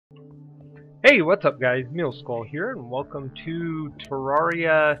Hey, what's up guys? Muleskull here, and welcome to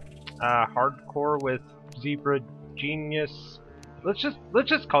Terraria Hardcore with Zebra Genius. Let's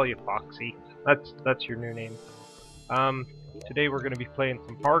just call you Foxy. That's your new name. Today we're gonna be playing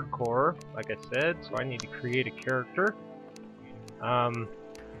some hardcore, like I said, so I need to create a character.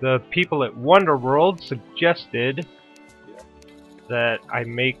 The people at Wonderworld suggested that I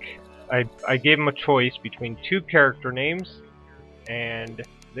gave them a choice between two character names, and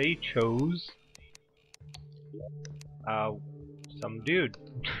they chose some dude,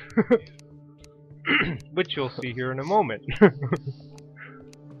 which you'll see here in a moment.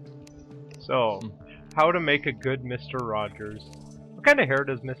 So, how to make a good Mr. Rogers. What kind of hair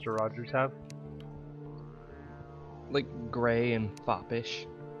does Mr. Rogers have? Like gray and foppish.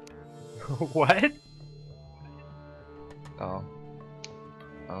 What? Oh.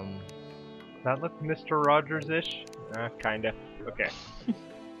 That look Mr. Rogers-ish? Kinda. Okay.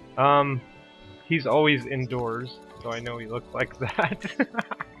 He's always indoors, so I know he looks like that.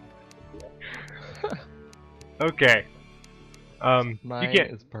 Okay. Mine you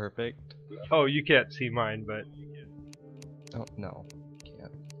can't. is perfect. Oh, you can't see mine, but. Oh no,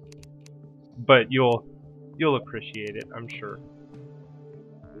 can't. But you'll appreciate it, I'm sure.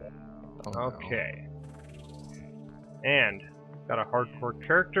 Oh, no. Okay. And got a hardcore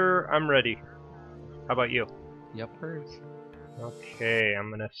character. I'm ready. How about you? Yuppers. Okay, I'm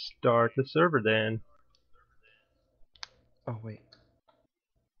gonna start the server then. Oh wait.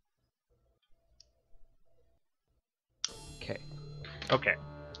 Okay. Okay.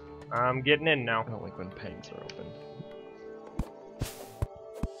 I'm getting in now. I don't like when pegs are open.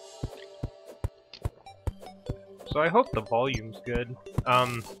 So I hope the volume's good.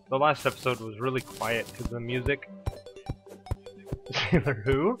 The last episode was really quiet because of the music. Sailor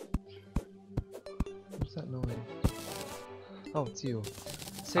who? What's that noise? Oh, it's you.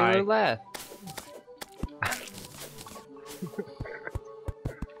 Sailor Lethe.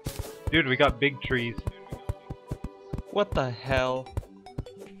 Dude, we got big trees. What the hell?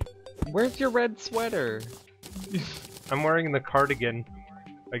 Where's your red sweater? I'm wearing the cardigan,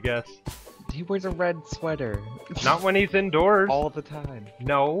 I guess. He wears a red sweater. Not when he's indoors. All the time.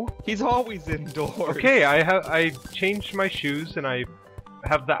 No. He's always indoors. Okay, I changed my shoes and I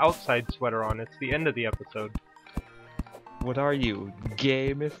have the outside sweater on. It's the end of the episode. What are you?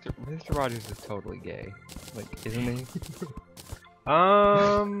 Gay, Mr. Rogers is totally gay. Like, isn't he?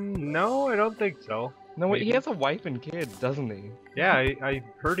 No, I don't think so. No, wait, he Maybe. has a wife and kids, doesn't he? Yeah, I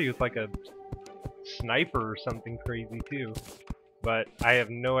heard he was like a sniper or something crazy too. But I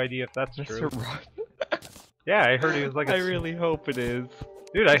have no idea if that's true. Mr. Rogers. Yeah, I heard he was like a I really hope it is.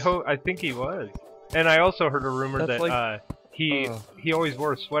 Dude, I think he was. And I also heard a rumor That's that like, he always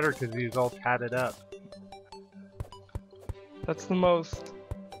wore a sweater because he was all tatted up. That's the most.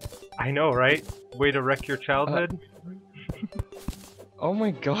 I know, right? Way to wreck your childhood. Oh my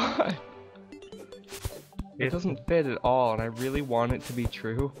god. It It's, doesn't fit at all, and I really want it to be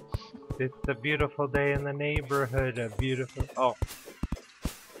true. it's a beautiful day in the neighborhood. A beautiful. Oh.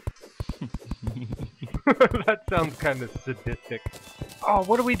 That sounds kind of sadistic. Oh,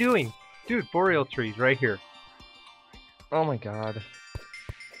 what are we doing? Dude, boreal trees right here. Oh my god.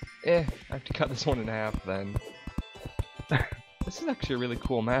 I have to cut this one in half then. This is actually a really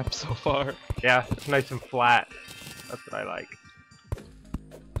cool map so far. Yeah, it's nice and flat. That's what I like.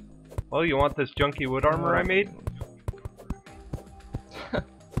 Well, you want this junky wood armor I made?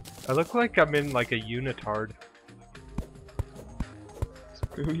 I look like I'm in like a unitard.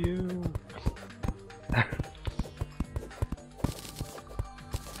 Screw you.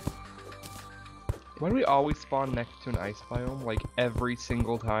 Why do we always spawn next to an ice biome, like every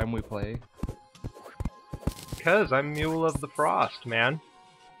single time we play? Because I'm Mule of the Frost, man.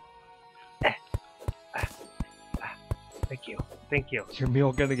 Thank you. Thank you. Your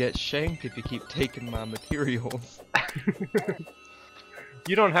meal gonna get shanked if you keep taking my materials.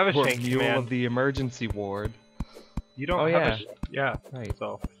 You don't have a Or shank, mule man. of the emergency ward. You don't Oh, have yeah. a yeah. Right.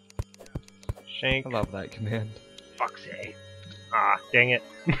 So shank. I love that command. Foxy. Ah, dang it.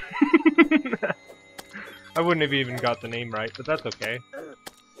 I wouldn't have even got the name right, but that's okay.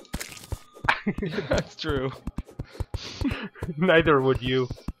 That's true. Neither would you.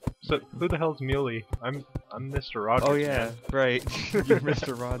 So who the hell's Muley? I'm Mr. Rogers. Oh yeah, man. right. You're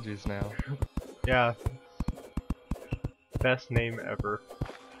Mr. Rogers now. Yeah. Best name ever.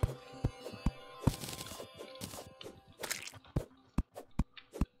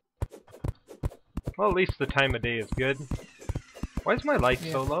 Well, at least the time of day is good. Why is my life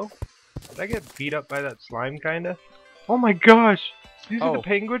so low? Did I get beat up by that slime, kinda? Oh my gosh! These are the Oh.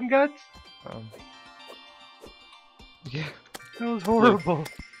 penguin guts? Yeah. That was horrible.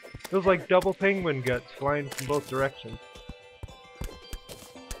 It was like double penguin guts flying from both directions.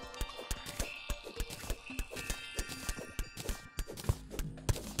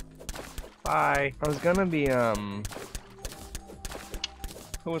 Bye. I was gonna be,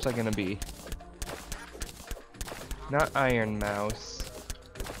 who was I gonna be? Not Iron Mouse.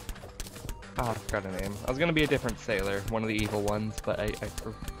 Oh, I forgot her name. I was gonna be a different sailor, one of the evil ones, but I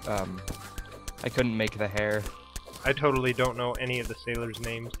couldn't make the hair. I totally don't know any of the sailors'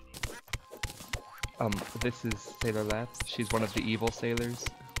 names. This is Sailor Lethe. She's one of the evil sailors.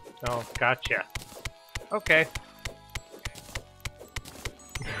 Oh, gotcha. Okay.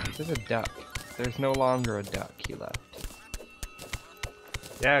 There's a duck. There's no longer a duck, he left.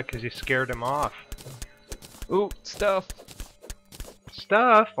 Yeah, because you scared him off. Ooh, stuff!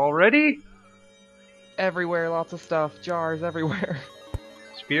 Stuff? Already? Everywhere, lots of stuff. Jars everywhere.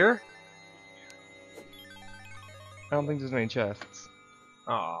 Spear? I don't think there's any chests.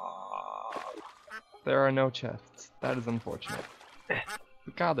 Aww. There are no chests. That is unfortunate.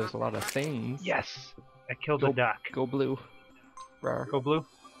 God, there's a lot of things. Yes! I killed a duck. Go blue. Rawr. Go blue?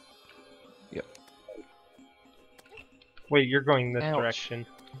 Yep. Wait, you're going this Ouch. direction.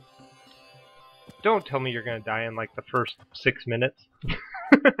 Don't tell me you're gonna die in like the first 6 minutes.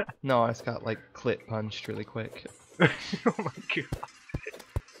 No, I just got like clit punched really quick. Oh my god.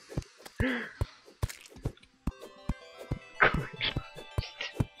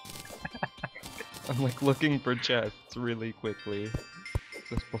 I'm like looking for chests really quickly,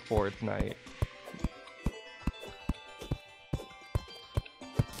 just before it's night.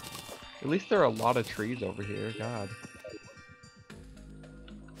 At least there are a lot of trees over here, God.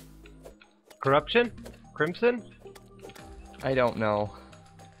 Corruption? Crimson? I don't know.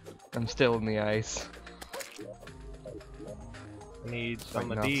 I'm still in the ice. Need some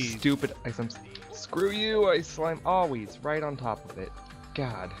Like, of no, these. stupid ice. Screw you, ice slime. Always right on top of it.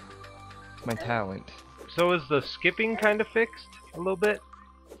 God. It's my talent. So is the skipping kind of fixed a little bit?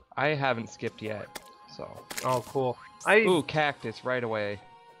 I haven't skipped yet, so. Oh, cool. Ooh, cactus right away.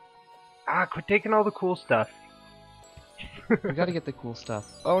 Quit taking all the cool stuff. We gotta get the cool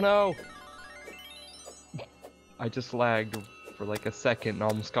stuff. Oh no! I just lagged for like a second and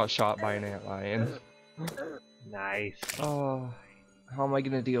almost got shot by an antlion. Nice. Oh, how am I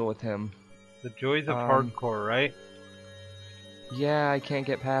gonna deal with him? The joys of hardcore, right? Yeah, I can't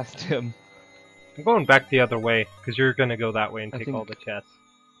get past him. I'm going back the other way, because you're gonna go that way and I take think- all the chests.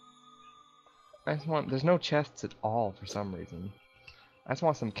 I just want. There's no chests at all for some reason. I just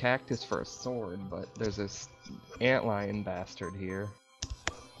want some cactus for a sword, but there's this antlion bastard here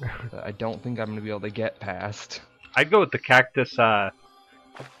that I don't think I'm gonna be able to get past. I'd go with the cactus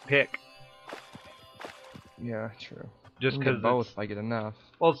pick, Yeah, true. just I can get because both if I get enough.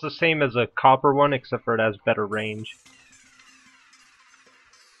 well, it's the same as a copper one, except for it has better range.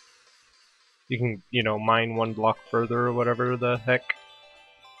 You can, you know, mine one block further or whatever the heck.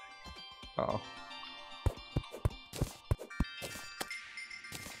 Oh.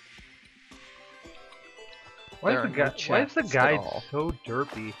 Why There is are the no guy? Why is the chests at guide all. so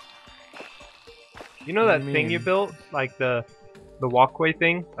derpy? You know What that do you thing you mean? built, like the walkway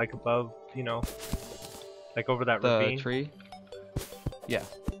thing, like above, you know, like over that The ravine. tree? Yeah.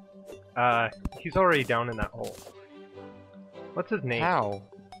 He's already down in that hole. What's his name? How?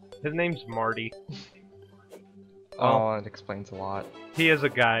 His name's Marty. Oh, it explains a lot. He is a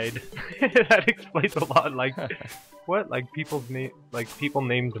guide. That explains a lot. Like, what? Like people's name? Like people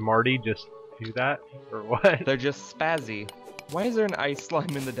named Marty just do that, or what? They're just spazzy. Why is there an ice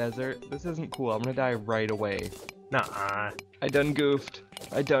slime in the desert? This isn't cool. I'm gonna die right away. Nuh-uh. I done goofed.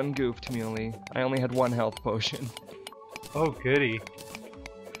 Muley. I only had one health potion. Oh goody.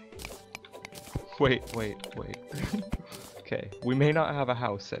 Wait. Okay, we may not have a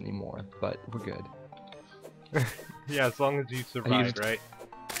house anymore, but we're good. Yeah, as long as you survive, used- right?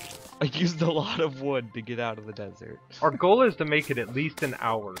 I used a lot of wood to get out of the desert. Our goal is to make it at least an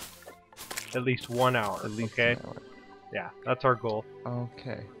hour. At least 1 hour. At least okay? an hour. Yeah, that's our goal.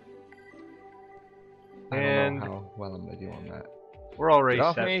 Okay. I And don't know how well I'm gonna do on that. we're already Get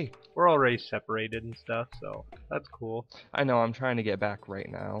off me! we're already separated and stuff, so that's cool. I know, I'm trying to get back right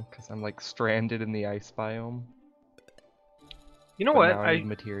now, because I'm like stranded in the ice biome. You know But what? now I need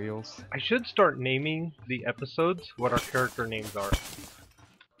materials. I should start naming the episodes what our character names are.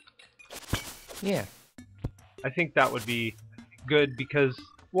 Yeah. I think that would be good because,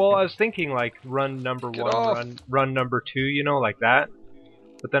 well, I was thinking like run number Get 1, off! run number 2, you know, like that.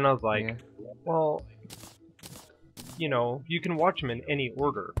 But then I was like, Yeah. well, you know, you can watch them in any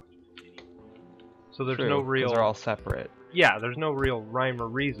order. So there's True, no 'cause real, they're all separate. yeah, there's no real rhyme or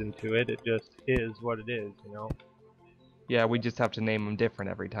reason to it. It just is what it is, you know. Yeah, we just have to name them different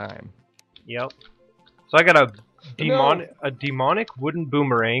every time. Yep. So I got a No. demonic wooden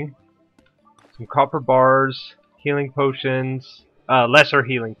boomerang, some copper bars, healing potions, lesser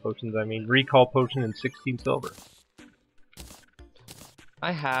healing potions, I mean, recall potion, and 16 silver.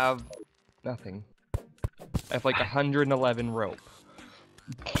 I have nothing. I have like 111 rope.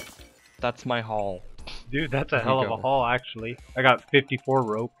 That's my haul. Dude, that's a There you hell of a go. haul, actually. I got 54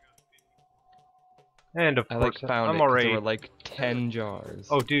 rope. And of I course, like found I'm it 'cause already... there were like 10 jars.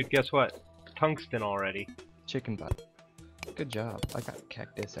 Oh, dude, guess what? Tungsten already. Chicken butt. Good job. I got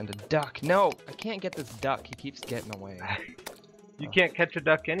cactus and a duck. No, I can't get this duck. He keeps getting away. You can't catch a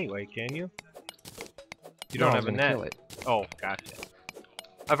duck anyway, can you? You No, don't I have was a gonna net. kill it. Oh, gotcha.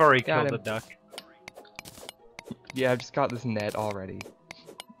 I've already Got killed him. a duck. Yeah, I've just got this net already.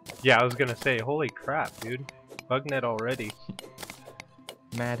 Yeah, I was gonna say, holy crap, dude. Bug net already.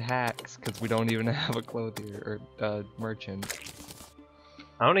 Mad hacks, because we don't even have a clothier or merchant.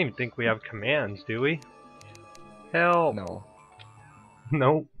 I don't even think we have commands, do we? Hell No.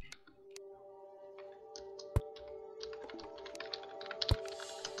 Nope.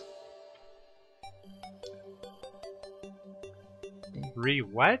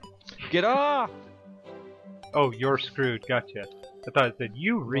 What? Get off! Oh, you're screwed. Gotcha. I thought it said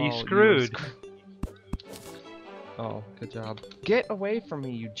you Well, re-screwed. Oh, good job. Get away from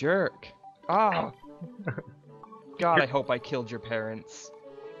me, you jerk! Ah! God, I hope I killed your parents.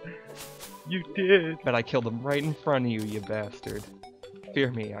 You did. But I killed them right in front of you, you bastard.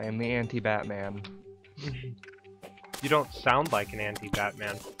 Fear me, I am the anti-Batman. You don't sound like an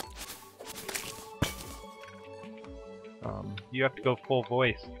anti-Batman. You have to go full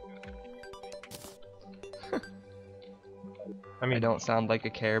voice. I mean, I don't sound like a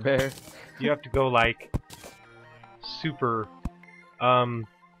Care Bear. you have to go like super.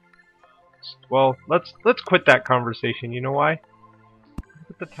 Well, let's quit that conversation. You know why? Look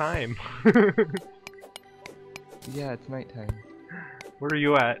at the time. Yeah, it's nighttime. Where are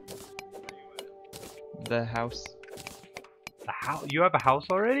you at? The house. The house? You have a house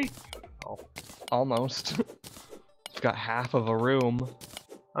already? Oh, Almost. I've got half of a room.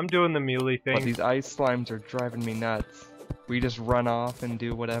 I'm doing the muley But thing. these ice slimes are driving me nuts. We just run off and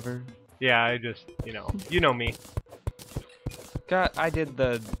do whatever. Yeah, I just, you know me. I did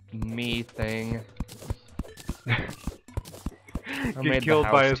the me thing. I Get made killed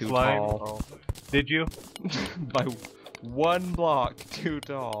the by a house too slime. tall. Oh. Did you? By one block too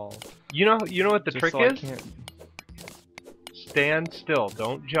tall. You know what the Just trick so I is? can't- Stand still.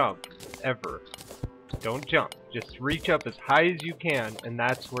 Don't jump. Ever. Don't jump. Just reach up as high as you can, and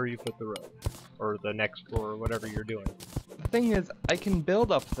that's where you put the rope. Or the next floor, or whatever you're doing. The thing is, I can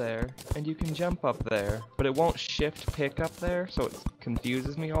build up there, and you can jump up there, but it won't shift pick up there, so it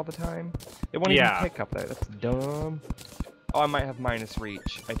confuses me all the time. It won't even pick up there. That's dumb. Oh, I might have minus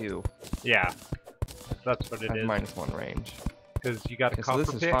reach. I do. Yeah. That's what it I have is. -1 range. Because you got a Okay, so copper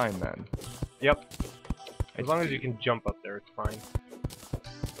this is pick. fine then. Yep. I As long as do. you can jump up there, it's fine.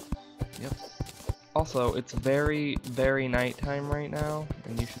 Yep. Also, it's very, very nighttime right now,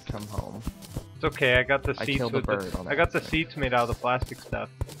 and you should come home. It's okay. I got the I seats killed a with bird on I got the accident. seats made out of the plastic stuff.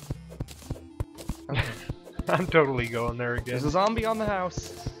 Okay. I'm totally going there again. There's a zombie on the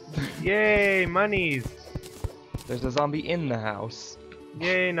house. Yay, monies! There's a zombie in the house.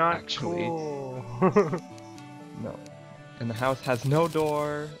 Yay, not Actually. cool. No. And the house has no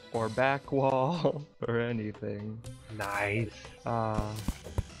door, or back wall, or anything. Nice.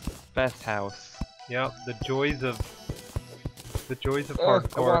 Best house. Yep, the joys of I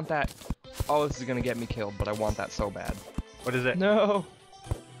hardcore. want that. Oh, this is gonna get me killed, but I want that so bad. What is it? No!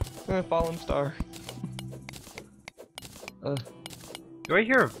 Fallen star. Do I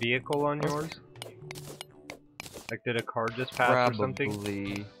hear a vehicle on yours? Like, did a car just pass or something?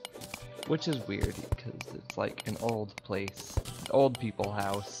 Probably. Which is weird, because it's like an old place. An old people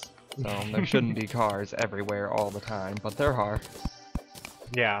house. So there shouldn't be cars everywhere all the time, but there are.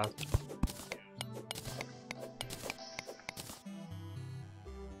 Yeah.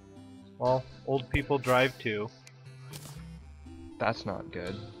 Well, old people drive too. That's not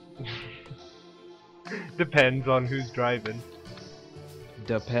good. Depends on who's driving.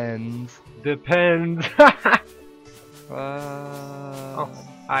 Depends. Depends. Oh,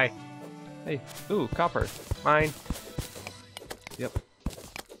 Hi. hey, ooh, copper. Mine. Yep.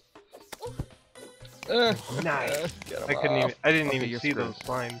 Nice. Get 'em I couldn't even. off. I didn't Okay, even you're see screwed. those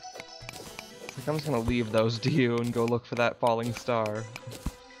slimes. It's like I'm just gonna leave those to you and go look for that falling star.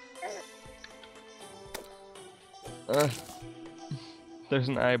 There's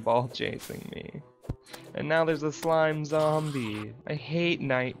an eyeball chasing me. And now there's a slime zombie. I hate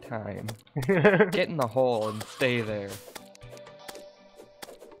nighttime. Get in the hole and stay there.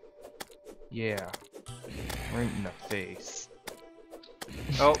 Yeah. Right in the face.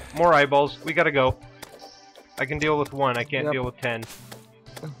 Oh, more eyeballs. We gotta go. I can deal with 1. I can't Yep. deal with 10.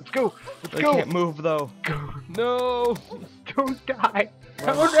 Let's go. Let's They go. can't move though. Go. No! Don't die.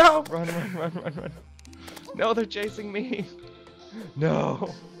 Run, Oh no. run. No, they're chasing me.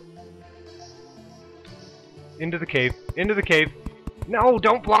 No. Into the cave. Into the cave. No,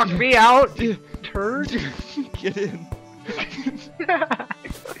 don't block me out. You turd. Get in.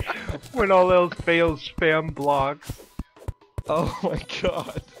 When all else fails, spam blocks. Oh my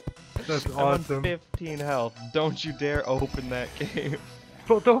god. That's I'm on awesome. 15 health. Don't you dare open that cave.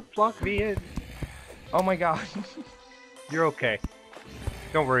 Well, don't block me in. Oh my god. You're okay.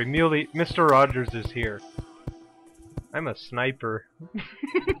 Don't worry, Mr. Rogers is here. I'm a sniper.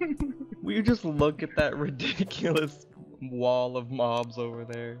 Will you just look at that ridiculous wall of mobs over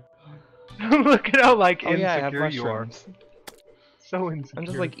there? Look at how like Oh yeah, I have insecure you are. mushrooms. So insecure. I'm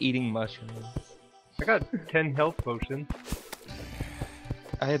just like eating mushrooms. I got 10 health potions.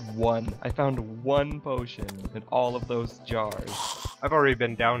 I had 1. I found 1 potion in all of those jars. I've already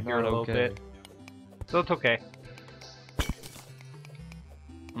been down here Not a little okay. bit, so it's okay.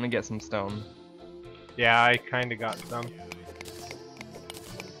 I'm gonna get some stone. Yeah, I kinda got some.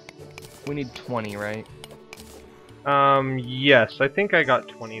 We need 20, right? Yes, I think I got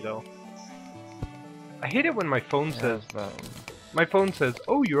 20 though. I hate it when my phone says,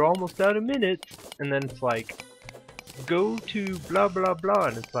 oh, you're almost out of minutes, and then it's like, go to blah blah blah,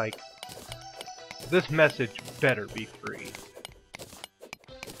 and it's like, this message better be free.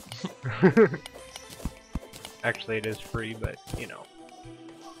 Actually, it is free, but you know,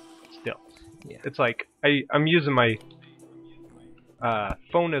 still, Yeah. it's like I'm using my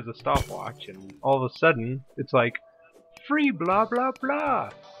phone as a stopwatch, and all of a sudden, it's like, free blah blah blah,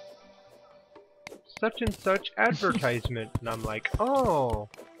 such and such advertisement, and I'm like, oh,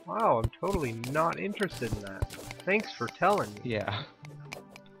 wow, I'm totally not interested in that. Thanks for telling me. Yeah.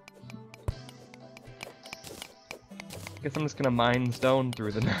 Guess I'm just gonna mine stone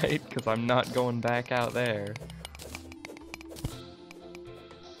through the night, because I'm not going back out there.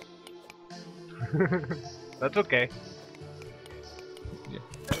 That's okay.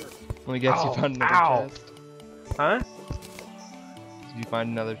 Let me guess, Ow, you found another ow. chest? Huh? Did you find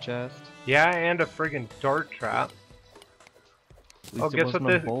another chest? Yeah, and a friggin' dart trap. At least Oh, it guess wasn't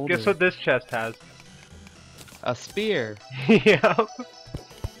what a this? boulder. Guess what this chest has? A spear! Yeah.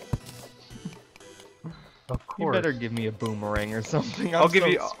 Of You course. better give me a boomerang or something. I'll I'm give so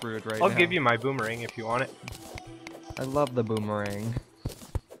you- screwed right I'll now. give you my boomerang if you want it. I love the boomerang.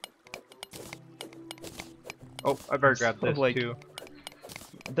 Oh, I better grab So, this like, too.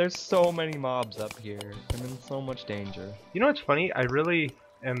 There's so many mobs up here. I'm in so much danger. You know what's funny? I really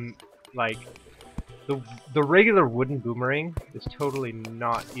am like the regular wooden boomerang is totally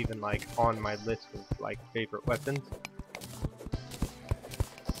not even like on my list of like favorite weapons.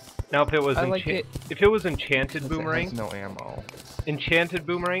 Now if it was I like it if it was enchanted 'cause it boomerang, has no ammo. enchanted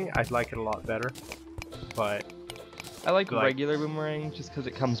boomerang, I'd like it a lot better. But I like like- regular boomerang just because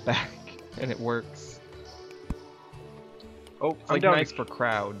it comes back and it works. oh, It's like nice for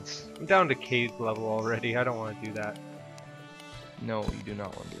crowds. I'm down to cave level already. I don't want to do that. No, you do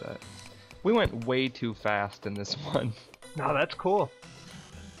not want to do that. We went way too fast in this one. No, that's cool.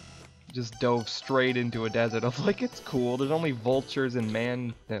 Just dove straight into a desert. I was like, it's cool. There's only vultures and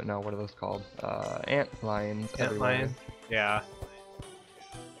no, what are those called? Ant lions Ant everywhere. lion. Yeah.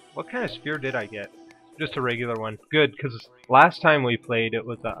 What kind of spear did I get? Just a regular one. Good, because last time we played it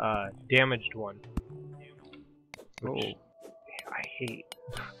was a damaged one. Which I hate.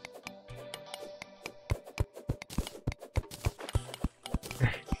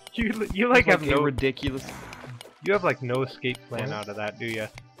 you like It's have a no ridiculous. you have like no escape plan What? out of that, do you?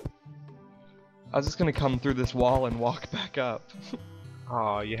 I was just gonna come through this wall and walk back up.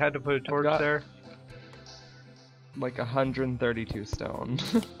 Oh, you had to put a torch got- there. Like 132 stone.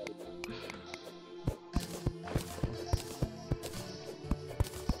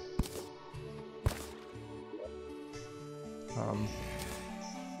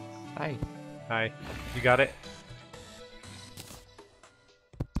 Hi. Hi, you got it.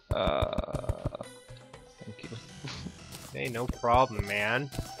 Thank you. Hey, no problem, man.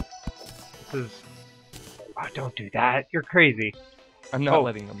 This is. Oh, don't do that. You're crazy. I'm not Oh,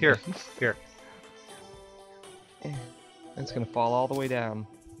 letting them. here, here. It's gonna fall all the way down.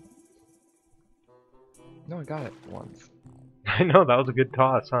 No, I got it once. I know, that was a good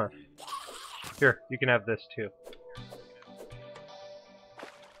toss, huh? Here, you can have this too.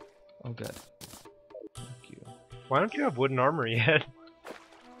 Oh, good. Thank you. Why don't you have wooden armor yet?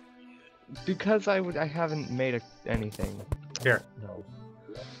 Because I haven't made anything. Here. No.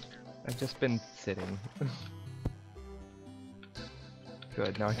 I've just been sitting.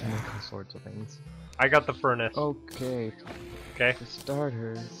 Good, now I can make all sorts of things. I got the furnace. Okay. Okay. For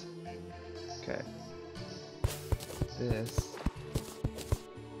starters. Okay. This.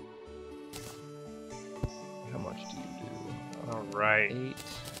 How much do you do? Alright. 8,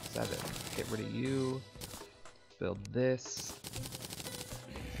 7. Get rid of you. Build this.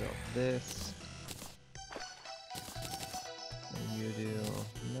 Build this. And you do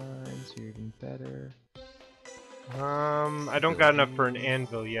 9, so you're even better. I don't got enough for an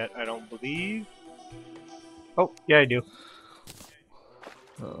anvil yet, I don't believe. Oh, yeah, I do.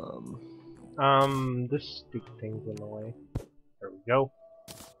 This stupid thing's in the way. There we go.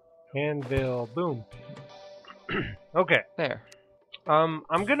 Anvil, boom. Okay. There.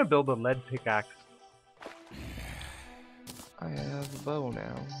 I'm gonna build a lead pickaxe. I have a bow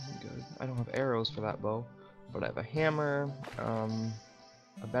now. Good. I don't have arrows for that bow, but I have a hammer,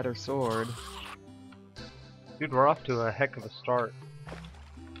 a better sword. Dude, we're off to a heck of a start.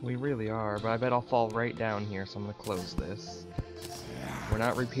 We really are, but I bet I'll fall right down here, so I'm gonna close this. We're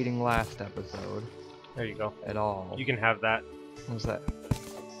not repeating last episode. There you go. At all. You can have that. What was that?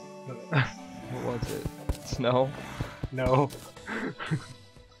 What was it? Snow? No.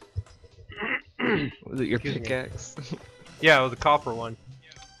 Was it your Excuse me. pickaxe? Yeah, it was a copper one.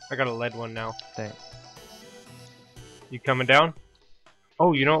 I got a lead one now. Thanks. You coming down?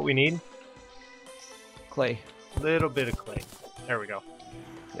 Oh, you know what we need? Clay. Little bit of clay. There we go.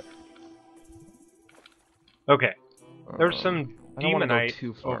 Yep. Okay. There's some I don't wanna go demonite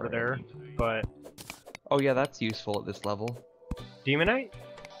too far over there, in. but Oh yeah, that's useful at this level. demonite?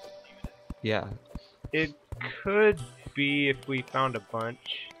 Yeah. It could be if we found a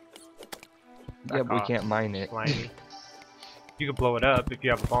bunch. Yeah, but we can't mine it. Slimy. You could blow it up if you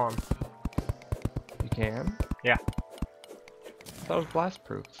have a bomb. You can? Yeah. I thought it was blast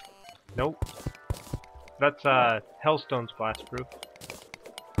proof. Nope. That's Hellstone's blast proof.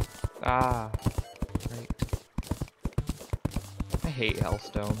 Ah. Right. I hate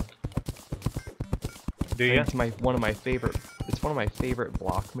Hellstone. Do you? It's one of my favorite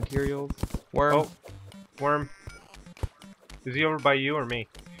block materials. Worm. Oh, worm. Is he over by you or me?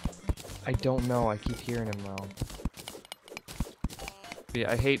 I don't know. I keep hearing him though. But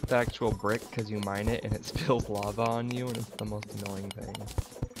yeah, I hate the actual brick because you mine it and it spills lava on you, and it's the most annoying thing.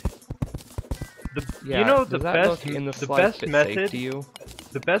 Yeah, you know does the that best look in the the slide best fit method safe to you?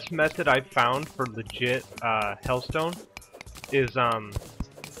 the best method I've found for legit Hellstone is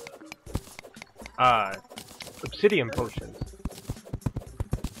obsidian potions.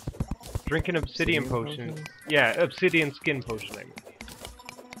 Drinking obsidian potion. Yeah, obsidian skin potion, I mean.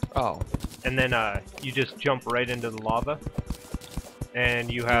 Oh. And then you just jump right into the lava,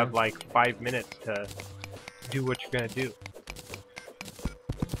 and you have like 5 minutes to do what you're gonna do.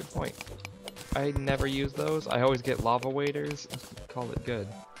 Good point. I never use those. I always get lava waders. Call it good.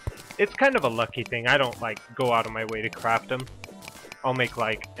 It's kind of a lucky thing. I don't like go out of my way to craft them. I'll make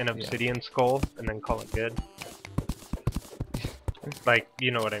like an obsidian skull and then call it good. Like,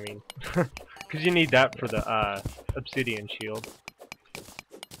 you know what I mean. Because you need that for the obsidian shield.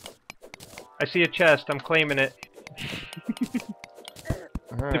 I see a chest. I'm claiming it.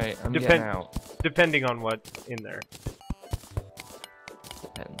 Alright, I'm getting out. Depending on what's in there.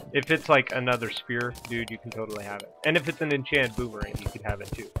 Depends. If it's like another spear, dude, you can totally have it. And if it's an enchanted boomerang, you could have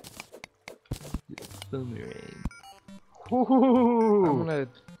it too. Boomerang. Woohoo! I'm gonna...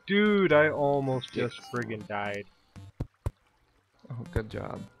 Dude, I almost just friggin' died. Oh, good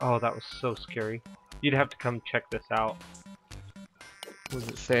job. Oh, that was so scary. You'd have to come check this out. Was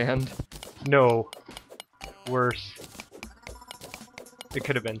it sand? No. Worse. It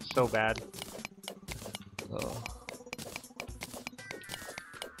could have been so bad. Oh.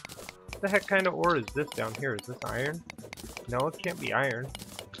 What the heck kind of ore is this down here? Is this iron? No, it can't be iron.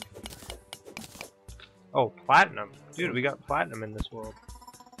 Oh, platinum. Dude, we got platinum in this world.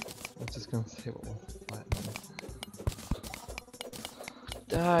 I was just gonna say, what was platinum?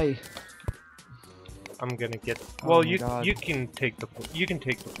 Die! I'm gonna get. Oh Well, my you can take the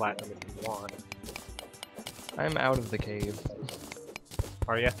platinum if you want. I'm out of the cave.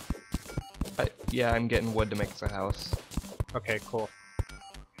 Are ya? Yeah, I'm getting wood to make the house. Okay, cool.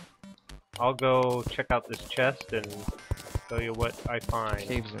 I'll go check out this chest and tell you what I find.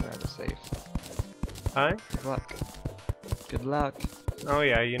 Caves are never safe. Huh? Good luck. Good luck. Oh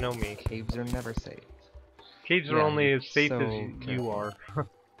yeah, you know me. Caves are never safe. Caves are only as safe as you are.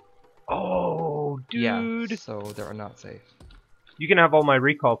 Oh, dude! Yeah, so they're not safe. You can have all my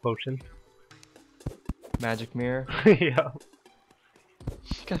recall potions. Magic mirror? Yeah.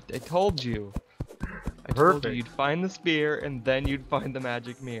 God, I told you. I told you Perfect. you'd find the spear and then you'd find the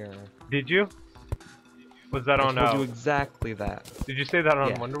magic mirror. Did you? Was that I on? told you exactly that. Did you say that on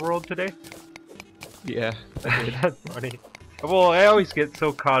Yeah. Wonderworld today? Yeah, I did. That's funny. Well, I always get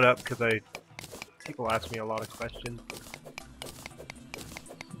so caught up because people ask me a lot of questions.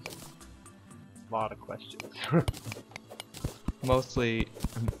 A lot of questions. Mostly,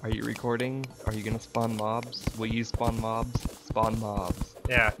 are you recording? Are you gonna spawn mobs? Will you spawn mobs? Spawn mobs.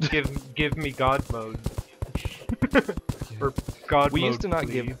 Yeah, give me God mode. Or God We mode, used to not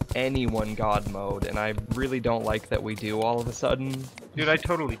please. give anyone god mode, and I really don't like that we do all of a sudden. Dude, I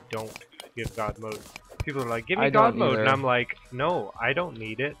totally don't give God mode. People are like, give me I God don't mode, and either. I'm like, no, I don't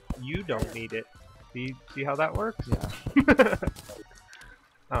need it. You don't need it. See how that works? Yeah.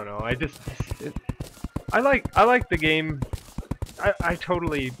 I don't know. It, I like the game. I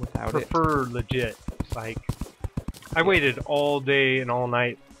totally Without it. prefer legit. Like, I waited all day and all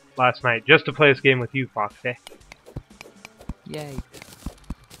night last night just to play this game with you, Foxy. Yay.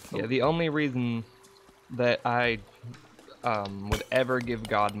 Yeah, the only reason that I would ever give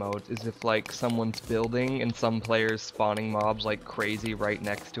god mode is if like someone's building and some players spawning mobs like crazy right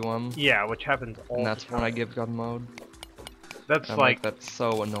next to them. Yeah, which happens all And the that's time. when I give god mode. That's I'm like, that's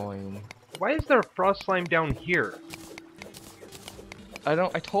so annoying. why is there a frost slime down here? I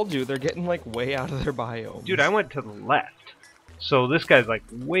told you they're getting like way out of their biome. Dude, I went to the left. So this guy's like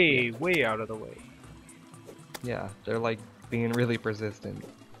way out of the way. Yeah, they're like being really persistent.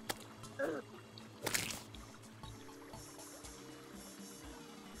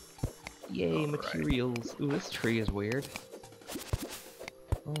 Yay, Alright. materials. Ooh, this tree is weird.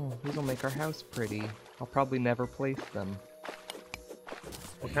 Oh, these will make our house pretty. I'll probably never place them.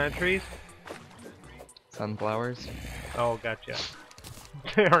 What kind of trees? Sunflowers? Oh, gotcha.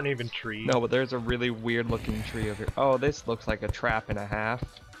 They aren't even trees. No, but there's a really weird looking tree over here. Oh, this looks like a trap and a half.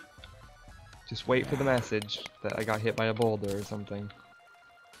 Just wait for the message that I got hit by a boulder or something.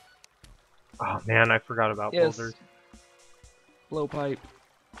 Oh man, I forgot about Yes. boulders. Blowpipe.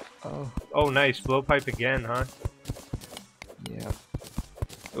 Oh, Oh, nice. Blowpipe again, huh? yeah.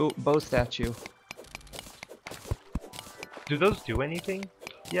 Ooh, bow statue. Do those do anything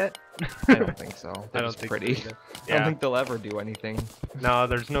yet? I don't think so. I They're don't just think pretty. so either. I Yeah. don't think they'll ever do anything. No,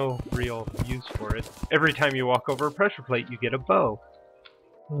 there's no real use for it. Every time you walk over a pressure plate, you get a bow.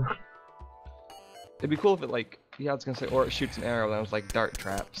 It'd be cool if it like, yeah, I was gonna say, or it shoots an arrow and it was like dart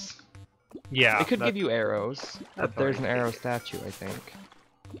traps. Yeah. It could that's- give you arrows, but that's there's an already- arrow statue, I think.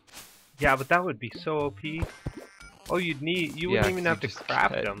 Yeah, but that would be so OP. Oh, you Yeah, wouldn't even 'cause have to you just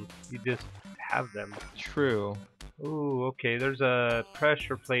craft cut- them. You just have them. True. Ooh, okay, there's a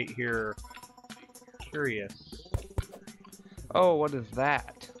pressure plate here. Curious. Oh, what is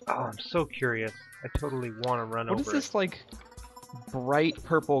that? Oh, I'm so curious. I totally want to run What over is this like bright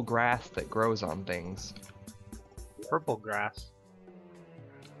purple grass that grows on things? it. Purple grass.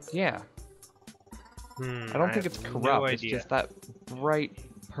 Yeah, Hmm, I don't think have it's no corrupt, it's idea. just that bright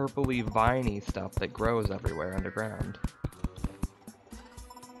purpley viney stuff that grows everywhere underground.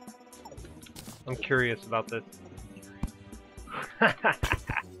 I'm curious about this.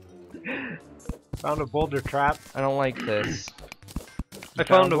 Found a boulder trap. I don't like this. I You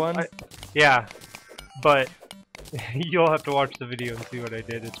found one? yeah, but you'll have to watch the video and see what I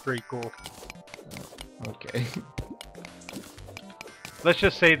did. It's pretty cool. Okay. Let's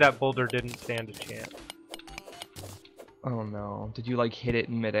just say that boulder didn't stand a chance. Oh no. Did you like hit it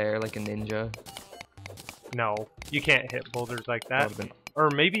in midair like a ninja? No, you can't hit boulders like That that. would've been, Or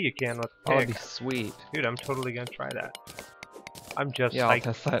maybe you can with oh, that'd be picks. sweet. Dude, I'm totally gonna try that. I'm just Yeah, I'll like,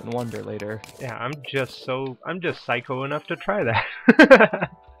 test that in Wonder later. yeah, I'm just psycho enough to try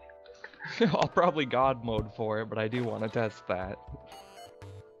that. I'll probably god mode for it, but I do want to test that.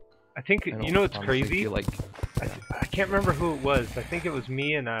 I think, I don't you know what's honestly crazy? feel like, I can't remember who it was. I think it was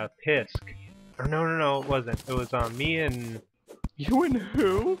me and Pisk. Or no, it wasn't. It was me and you and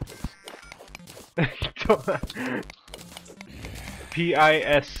who?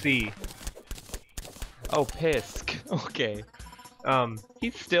 PISC. Oh, Pisk. Okay. Um,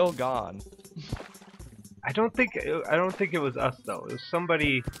 He's still gone. I don't think it was us though. It was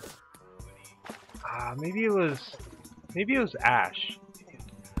somebody. Maybe it was Ash.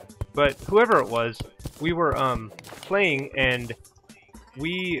 But whoever it was, we were playing and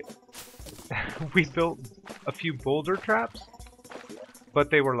we we built a few boulder traps, but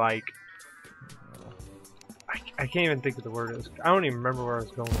they were like I can't even think of the word. I don't even remember where I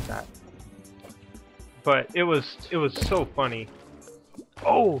was going with that. But it was so funny.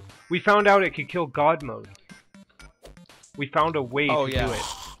 Oh, we found out it could kill God mode. We found a way to do it.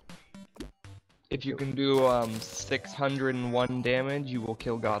 If you can do 601 damage, you will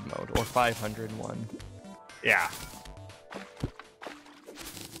kill God mode, or 501. Yeah.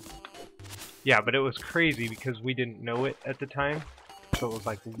 Yeah, but it was crazy because we didn't know it at the time. So it was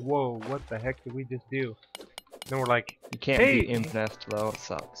like, whoa, what the heck did we just do? Then we're like, You can't hey, beat Imp Nest though, it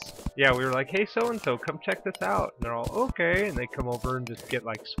sucks. yeah, we were like, hey, so-and-so, come check this out. And they're all, okay, and they come over and just get,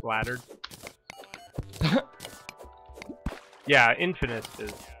 like, splattered. Yeah, Infinite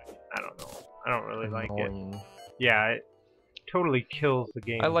is, I don't know. I don't really like it. Yeah, it totally kills the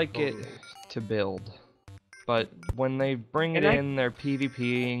game. I like totally. it to build. But when they bring it in, they're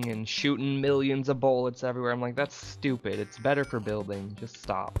PvPing and shooting millions of bullets everywhere. I'm like, that's stupid. It's better for building. Just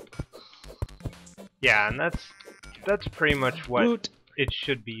stop. Yeah, and that's pretty much what Woot. it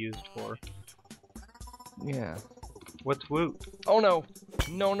should be used for. Yeah. What's woot? Oh no.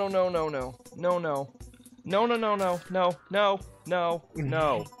 No no no no no. No no. No no no no no no no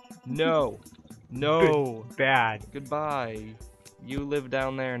no no no. Bad. Goodbye. You live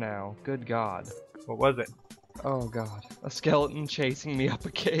down there now. Good God. What was it? Oh God. A skeleton chasing me up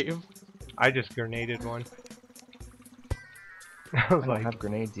a cave. I just grenaded one. I was I like, don't have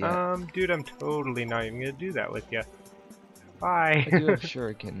grenades yet. dude, I'm totally not even gonna do that with you. Bye. I do have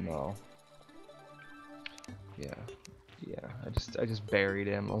shuriken though. Yeah. Yeah. I just buried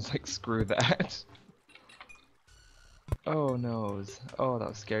him. I was like, screw that. Oh noes. Oh, that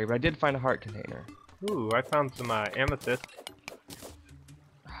was scary. But I did find a heart container. Ooh, I found some amethyst.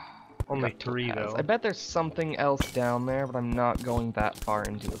 Only 3 though. I bet there's something else down there, but I'm not going that far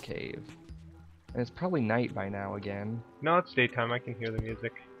into a cave. And it's probably night by now again. No, it's daytime. I can hear the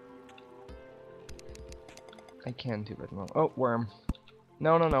music. I can too, but no. Oh, worm.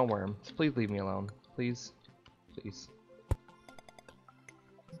 No, no, no, worm. Please leave me alone. Please. Please.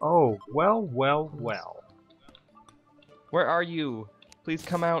 Oh, well, well, well. Where are you? Please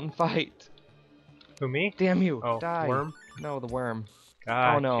come out and fight. Who, me? Damn you. Oh, Die. worm? No, the worm.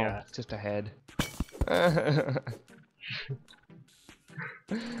 Gotcha. Oh no, it's just a head. I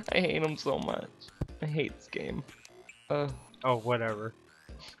hate him so much. I hate this game. Oh, whatever.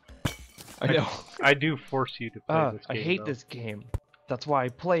 I know. I do force you to play this game. I hate though. this game. That's why I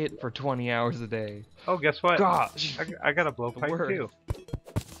play it for 20 hours a day. Oh, guess what? Gosh! I got a blowpipe too.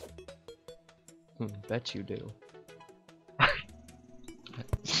 Bet you do.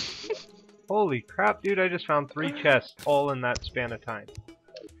 Holy crap, dude, I just found 3 chests all in that span of time.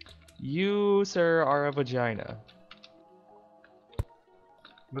 You, sir, are a vagina.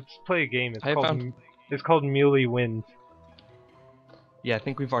 Let's play a game. It's found... called Muley Wins. Yeah, I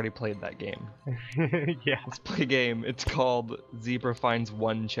think we've already played that game. Yeah. Let's play a game. It's called Zebra Finds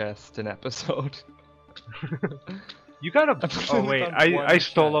One Chest an Episode. You got a... Oh wait, I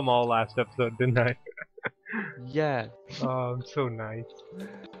stole them all last episode, didn't I? Yeah. Oh, I'm so nice.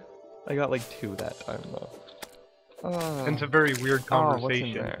 I got like 2 that time though. And it's a very weird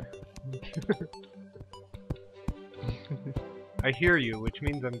conversation. Oh, what's in there? I hear you, which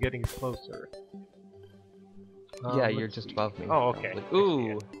means I'm getting closer. Yeah, you're just above me. Oh, okay. Probably.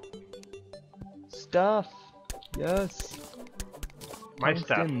 Ooh! Stuff! Yes! My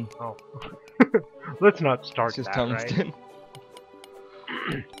tungsten. stuff. Oh. Let's not start It's just that, tungsten.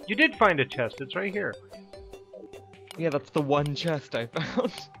 Right? You did find a chest, it's right here. Yeah, that's the one chest I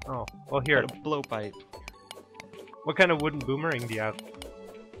found. Oh, well here. Got a blowpipe. What kind of wooden boomerang do you have?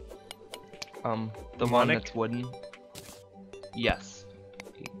 The one that's wooden. Yes.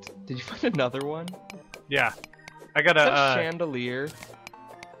 8. Did you find another one? Yeah. I got a chandelier.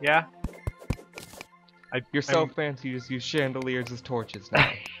 Yeah. You're so fancy, you just use chandeliers as torches now.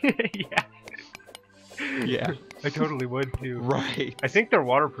 Yeah. Yeah. I totally would too. Right. I think they're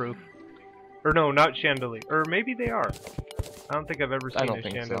waterproof. Or no, not chandelier. Or maybe they are. I don't think I've ever seen a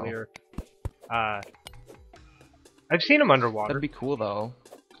chandelier. So. I've seen them underwater. That'd be cool though.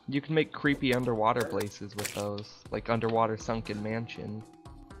 You can make creepy underwater places with those, like underwater sunken mansion.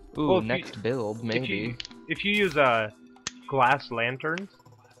 Ooh, well, next build maybe. If you use glass lanterns,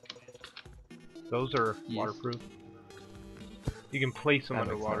 those are waterproof. You can place them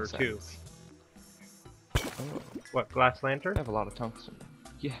underwater too. Oh. What, glass lantern? I have a lot of tungsten.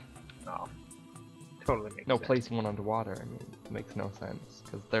 Yeah. Oh. Totally makes no, sense. placing one underwater, I mean, it makes no sense,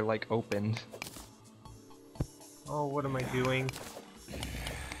 because they're like opened. Oh, what am I doing?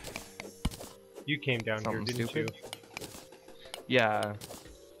 You came down here, didn't you? Yeah.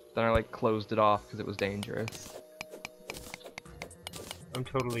 Then I like closed it off because it was dangerous. I'm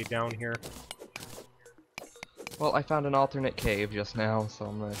totally down here. Well, I found an alternate cave just now, so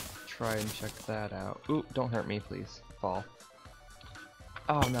I'm gonna try and check that out. Ooh, don't hurt me, please. Fall.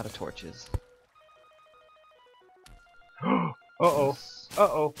 Oh, I'm out of torches. Uh-oh.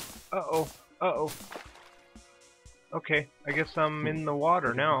 Uh-oh. Uh-oh. Uh-oh. Okay, I guess I'm in the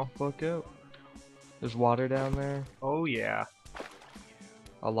water now. Look out. There's water down there. Oh yeah.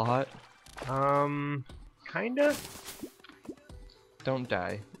 A lot. Kinda. Don't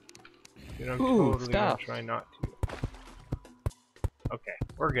die. Dude, I'm Ooh, totally stop. gonna try not to. Okay,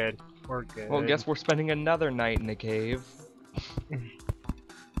 we're good. We're good. Well, guess we're spending another night in a cave.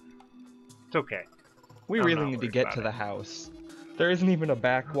 It's okay. We I'm really not need to worried get about to the it. house. There isn't even a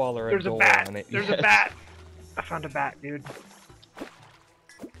back wall or a There's a door bat! on it There's yet. a bat! I found a bat, dude.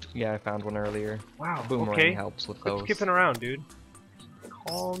 Yeah, I found one earlier. Wow, Boomerang okay. helps with Quit those. skipping around, dude.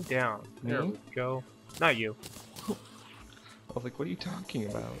 Calm down. There Me? we go. Not you. I was like, what are you talking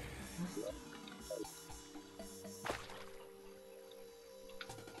about?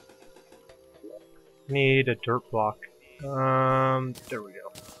 Need a dirt block. There we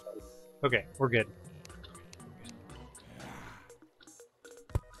go. Okay, we're good.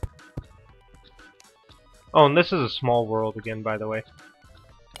 Oh, and this is a small world again, by the way.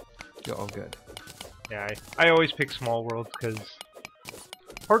 Oh, good. Yeah, I always pick small worlds because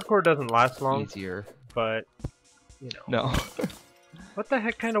hardcore doesn't last long, Easier. but, you know. No. What the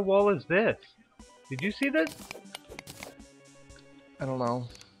heck kind of wall is this? Did you see this? I don't know.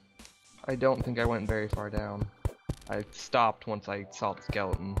 I don't think I went very far down. I stopped once I saw the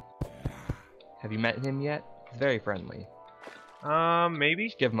skeleton. Have you met him yet? He's very friendly. Maybe?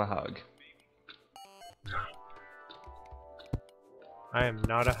 Just give him a hug. I am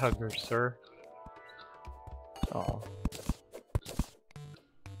not a hugger, sir. Oh.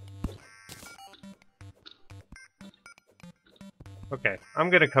 Okay, I'm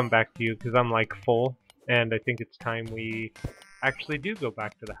gonna come back to you because I'm like full, and I think it's time we actually do go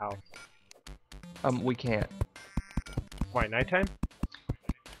back to the house. We can't. Why, nighttime?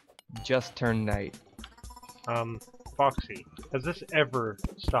 Just turned night. Foxy, has this ever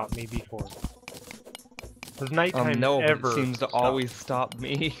stopped me before? Has nighttime No, but ever it seems to stopped? always stop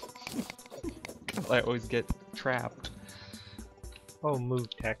me. 'Cause I always get trapped. Oh, move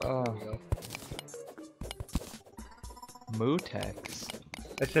text. There we go. Mutex.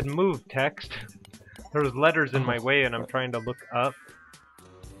 I said move text. There's letters in my way and I'm trying to look up.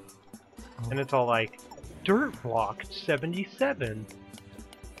 And it's all like, dirt block 77.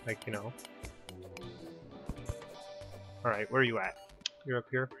 Like, you know. Alright, where are you at? You're up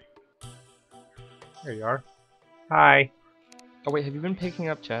here? There you are. Hi. Oh wait, have you been picking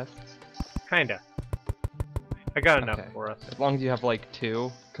up chests? Kinda. I got enough Okay. for us. As long as you have like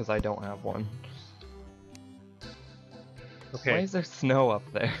 2, because I don't have one. Why Okay, is there snow up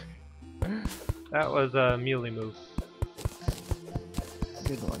there? that was a muley move.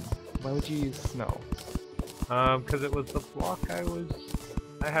 Good one. Why would you use snow? Because it was the block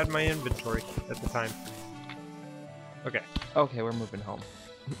I had my inventory at the time. Okay, Okay, we're moving home.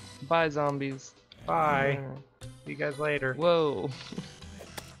 Bye, zombies. bye. See you guys later. Whoa.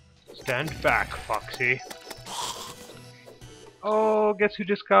 Stand back, Foxy. Oh, guess who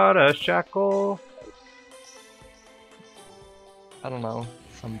just got a shackle? I don't know.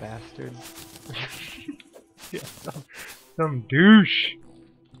 Some bastard. Yeah, some douche.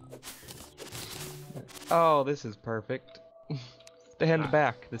 Oh, this is perfect. Stand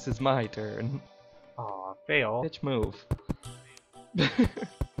back. This is my turn. Aw, fail. Bitch, move.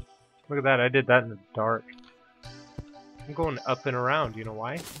 Look at that, I did that in the dark. I'm going up and around, you know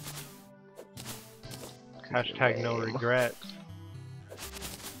why? Hashtag no regrets.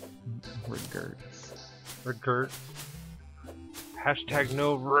 Regrets. Regret. Hashtag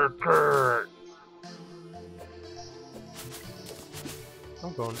no regret.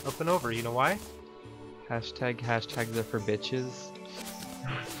 I'm going up and over, you know why? Hashtags are for bitches.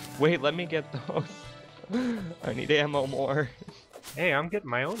 Wait, let me get those. I need ammo more. Hey, I'm getting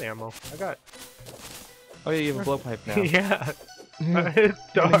my own ammo. I got... Oh yeah, you have a blowpipe now. Yeah. It's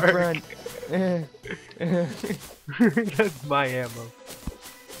dark. That's my ammo.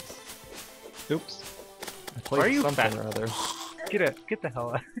 Oops. I Why are placed you something fat? or other. Get the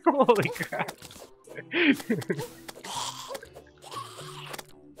hell out. Holy crap.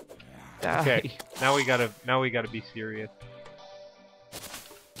 Die. Okay, now we gotta be serious.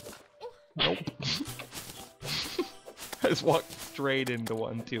 Nope. I just walked straight into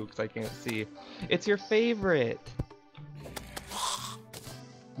one too because I can't see. It's your favorite.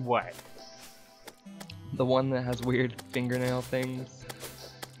 What? The one that has weird fingernail things.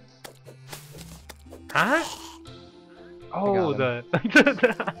 Huh? Oh, got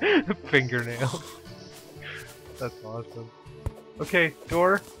the fingernail. That's awesome. Okay,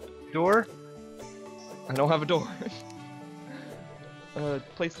 door. Door. I don't have a door.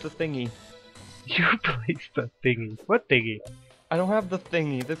 Place the thingy. You placed the thingy. What thingy? I don't have the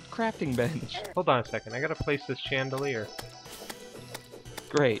thingy, the crafting bench. Hold on a second. I gotta place this chandelier.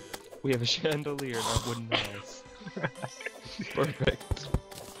 Great. We have a chandelier in our wooden house. Perfect.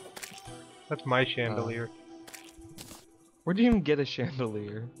 That's my chandelier. Where'd you even get a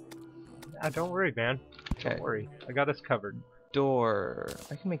chandelier? Don't worry, man. Okay. Don't worry. I got us covered. Door.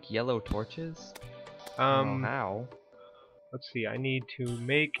 I can make yellow torches? I don't know how. Let's see. I need to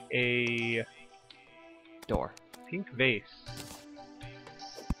make a Door. pink vase.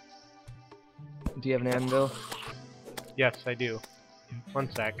 Do you have an anvil? Yes, I do. One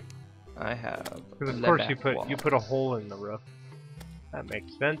sec. I have. Because of course you put a hole in the roof. That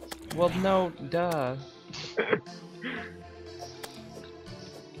makes sense. Well, no, duh.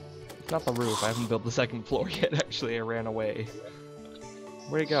 It's not the roof. I haven't built the second floor yet. Actually, I ran away.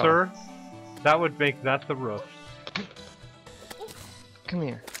 Where'd it go? Sir, that would make that the roof. Come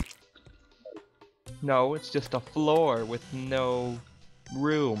here. No, it's just a floor with no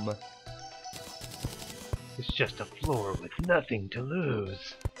room. It's just a floor with nothing to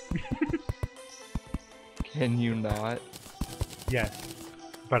lose. Can you not? Yes,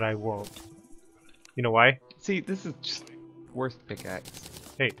 but I won't. You know why? See, this is just worst pickaxe.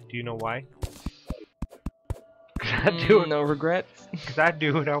 Hey, do you know why? Cause I do it. No regrets. Cause I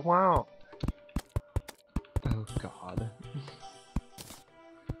do what I want. Oh God.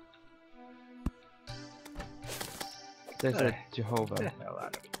 There's a Jehovah. Get the hell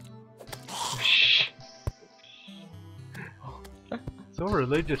out of here. Shh. So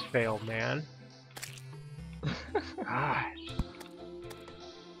religious fail, man. Gosh.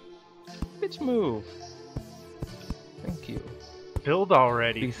 Bitch, move. Thank you. Build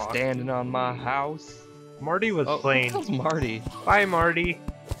already. Be Fox. standing on my house. Marty was Oh, playing. who's Marty? Bye, Marty.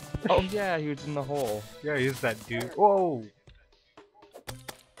 Oh yeah, he was in the hole. Yeah, he's that dude. Whoa.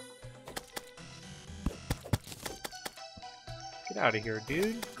 Get out of here,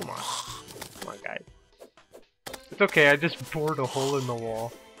 dude. Come on. Come on, guys. It's okay, I just bored a hole in the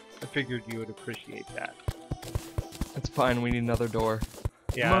wall. I figured you would appreciate that. It's fine, we need another door.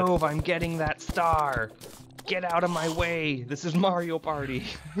 Yeah. Move, I'm getting that star! Get out of my way! This is Mario Party!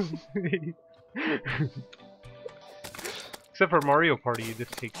 Except for Mario Party, you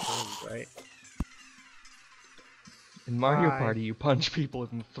just take turns, right? In Mario Bye. Party, you punch people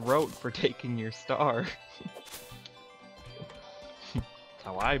in the throat for taking your star. That's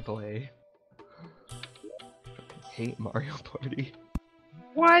how I play. I hate Mario Party.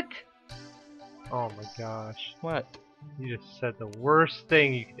 What? Oh my gosh. What? You just said the worst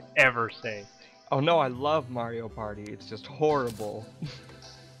thing you could ever say. Oh no, I love Mario Party. It's just horrible.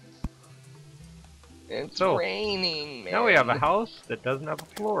 It's So, raining, man. Now we have a house that doesn't have a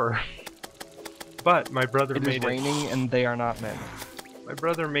floor. But my brother It is made it. raining and they are not men. My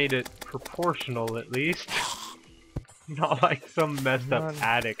brother made it proportional, at least. Not like some messed up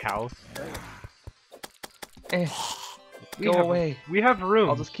attic house. Go away. We have room.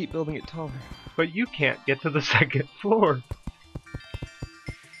 I'll just keep building it taller. But you can't get to the second floor.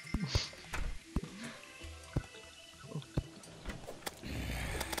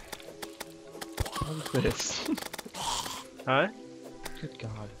 What is this? Huh? Good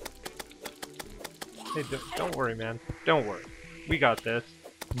God. Hey, don't worry, man. Don't worry. We got this.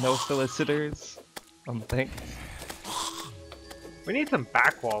 No solicitors. Thanks. We need some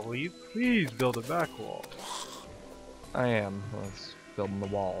back wall. Will you please build a back wall? I am. I was building the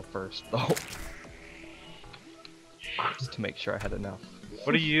wall first, though. Just to make sure I had enough.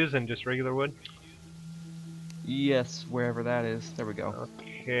 What are you using? Just regular wood? Yes, wherever that is. There we go.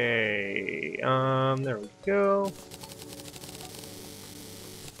 Okay. There we go.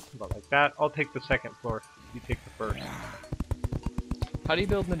 About like that. I'll take the second floor. You take the first. How do you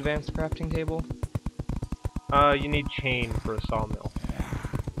build an advanced crafting table? You need chain for a sawmill.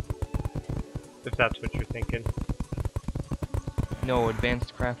 If that's what you're thinking. No,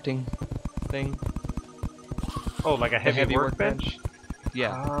 advanced crafting thing. Oh, like a heavy workbench?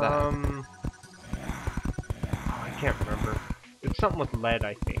 Yeah, that. I can't remember. It's something with lead,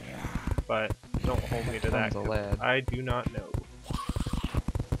 I think. But don't hold me to that. Tons of lead. I do not know.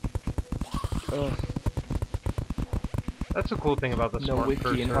 Ugh. That's the cool thing about the No smart wiki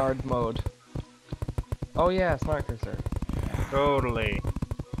cursor. in hard mode. Oh yeah, smart cursor. Totally.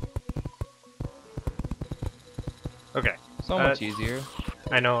 Okay. So much easier.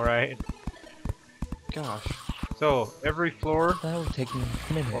 I know, right? Gosh. So, every floor, That would take me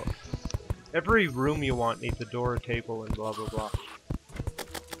a minute. every room you want needs a door, a table, and blah blah blah.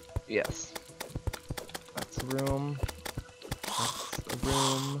 Yes. That's a room. That's a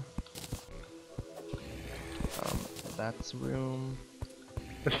room. That's a room.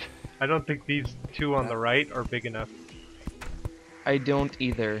 I don't think these two on the right are big enough. I don't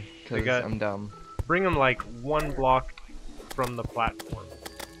either, They because got- I'm dumb. Bring them like one block from the platform.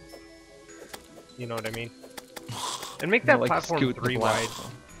 You know what I mean? And make No, that like, platform scoot the 3 wide.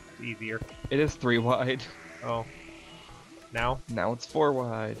 platform. It's easier. It is 3 wide. Oh. Now? Now it's 4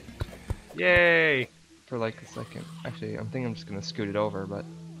 wide. Yay! For like a second. Actually, I think I'm just gonna scoot it over, but...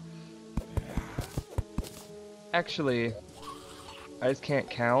 Actually, I just can't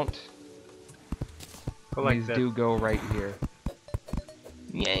count. Go like These this. do go right here.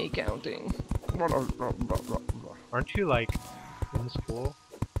 Yay, counting. Aren't you like in school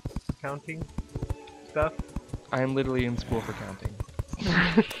counting stuff? I am literally in school for counting.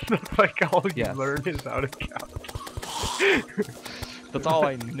 That's like all you Yes. learn is how to count. That's all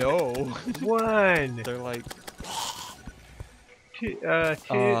I know. 1, They're like, 2,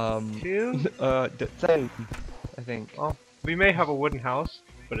 2. 10, I think. Well, we may have a wooden house,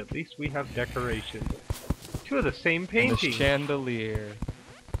 but at least we have decorations. 2 of the same And a painting. chandelier.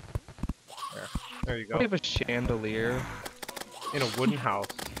 There you We go. have a chandelier. In a wooden house.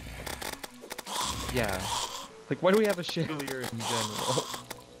 Yeah. Like, why do we have a chandelier in general?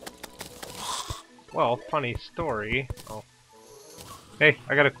 Well, funny story. Oh. Hey,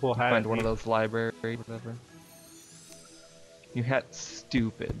 I got a cool hat. Find one of those libraries, whatever. Your hat's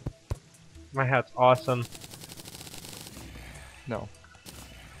stupid. My hat's awesome. No.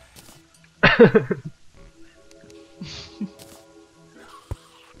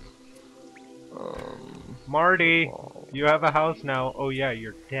 Marty, Wall. you have a house now. Oh yeah,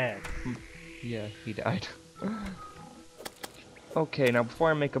 you're dead. Yeah, he died. Okay, now before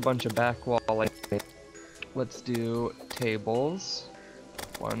I make a bunch of back wall, let's do tables.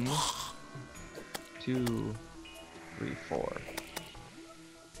 1, 2, 3, 4.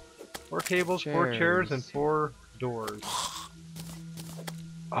 4 tables, 4 chairs, and 4 doors.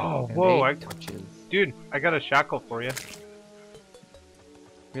 Oh, And whoa! 8 touches. Dude, I got a shackle for you.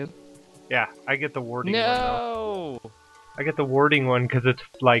 Really? Yeah, I get the warding one though. No! I get the warding one because it's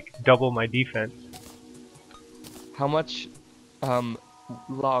like double my defense. How much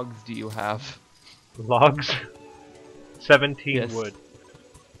logs do you have? Logs. 17 Yes. wood.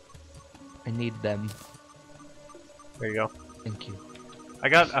 I need them. There you go. Thank you. I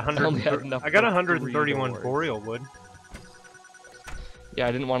got only have enough I got for 131 3 doors. boreal wood. Yeah,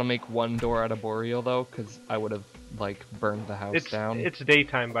 I didn't want to make one door out of boreal though, because I would have like burned the house down. It's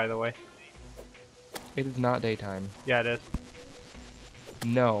daytime, by the way. It is not daytime. Yeah, it is.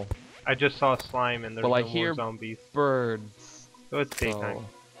 No. I just saw slime and there's Well, I no more hear zombies. birds. So it's daytime.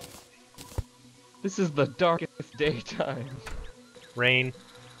 So... This is the darkest daytime. Rain.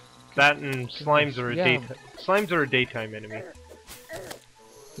 That and slimes are a Yeah. daytime. Slimes are a daytime enemy.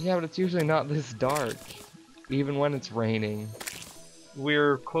 Yeah, but it's usually not this dark. Even when it's raining.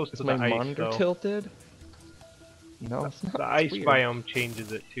 We're close Is to my the ice, monitor though. tilted? No, it's not. The It's ice weird. biome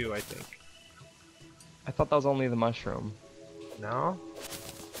changes it too, I think. I thought that was only the mushroom. No?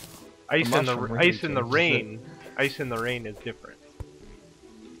 Ice in the mushroom really ice in the changes rain. Ice in the rain is different.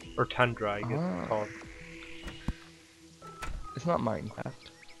 Or tundra, I guess Ah. it's called. It's not Minecraft.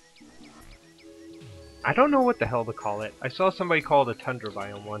 I don't know what the hell to call it. I saw somebody call it a tundra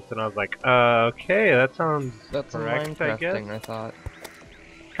biome once, and I was like, okay, that sounds That's correct, a I Minecraft guess. thing, I thought.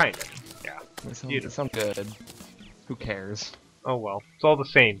 Kind of, yeah. It sounds good. Who cares? Oh well, it's all the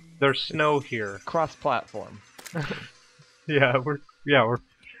same. There's snow here. Cross-platform. Yeah, we're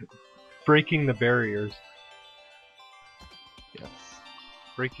breaking the barriers, Yes.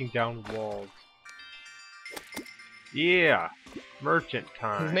 breaking down walls. Yeah, merchant His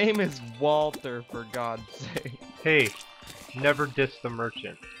time. name is Walter, for God's sake. Hey, never diss the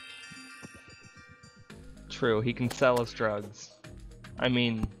merchant. True, he can sell us drugs. I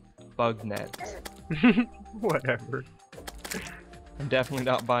mean, bug nets. Whatever. I'm definitely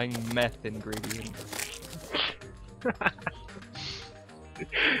not buying meth ingredients.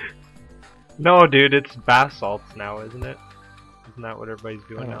 No, dude, it's bath salts now, isn't it? Isn't that what everybody's I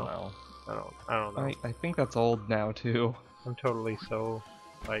doing don't now? know. I don't know. I think that's old now, too. I'm totally so,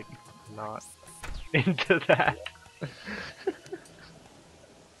 like, not into that.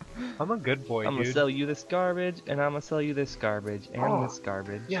 I'm a good boy, I'm dude. gonna sell you this garbage, and I'm gonna sell you this garbage, and Oh, this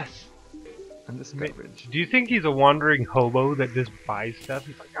garbage, Yes. and this Ma- garbage. Do you think he's a wandering hobo that just buys stuff?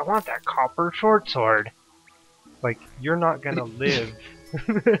 He's like, I want that copper short sword. Like, you're not gonna live.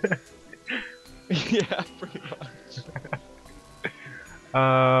 Yeah, pretty much.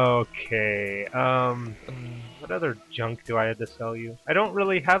 Okay. What other junk do I have to sell you? I don't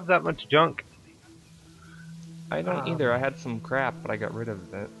really have that much junk. I don't either. I had some crap, but I got rid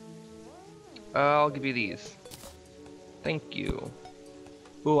of it. I'll give you these. Thank you.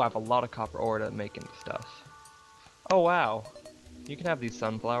 Ooh, I have a lot of copper ore to make into stuff. Oh wow. You can have these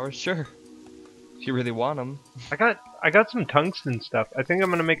sunflowers, sure. If you really want them. I got some tungsten stuff. I think I'm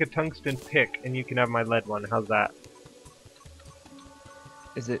gonna make a tungsten pick, and you can have my lead one. How's that?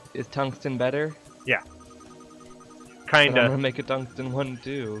 Is tungsten better? Yeah. Then I'm Kinda. gonna make a tungsten one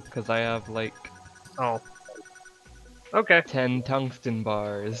too, because I have like Oh. Okay. 10 tungsten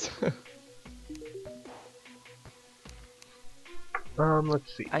bars.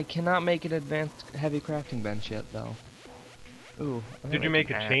 Let's see. I cannot make an advanced heavy crafting bench yet though. Ooh. I'm gonna Did you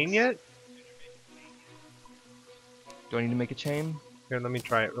make a an chain axe. yet? Do I need to make a chain? Here, let me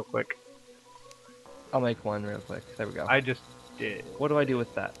try it real quick. I'll make one real quick. There we go. I just did. What do I do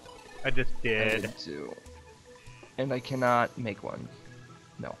with that? I just I did. did too. And I cannot make one.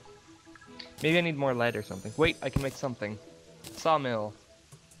 No. Maybe I need more lead or something. Wait, I can make something. Sawmill.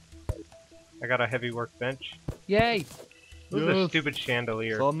 I got a heavy workbench. Yay! Who's a stupid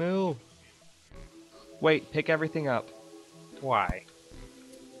chandelier? Sawmill. Wait, pick everything up. Why?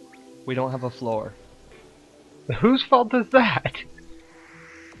 We don't have a floor. Whose fault is that?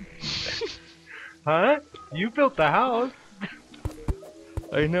 Huh? You built the house.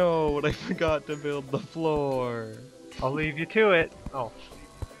 I know, but I forgot to build the floor. I'll leave you to it. Oh.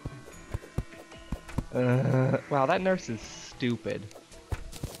 Wow, that nurse is stupid.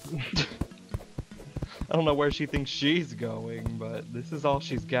 I don't know where she thinks she's going, but this is all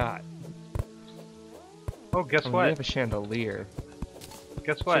she's got. Oh, guess I mean, what? we have a chandelier.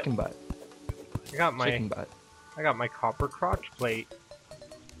 Guess what? Chicken butt. I got my Chicken butt. I got my copper crotch plate.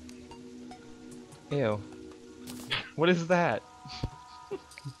 Ew. What is that?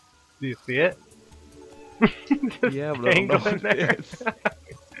 Do you see it? Yeah, but I don't know Dangling what there. it is.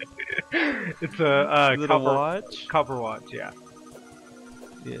 It's a Is it a copper watch? copper watch. Yeah.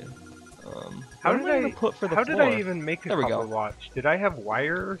 Yeah. How what did am I I gonna put for the How floor? did I even make a There we copper go. watch? Did I have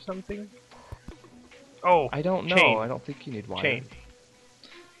wire or something? Oh, I don't know. chain. I don't think you need wire. Chain.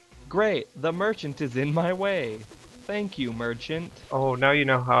 Great. The merchant is in my way. Thank you, merchant. Oh, now you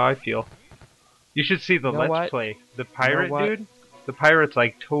know how I feel. You should see the You know Let's what? Play. The pirate what? dude. The pirate's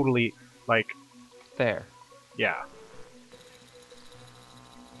like totally like There. yeah.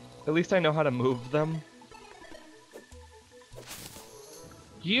 At least I know how to move them.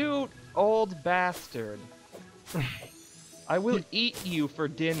 You old bastard. I will eat you for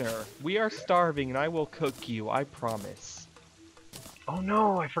dinner. We are starving and I will cook you, I promise. Oh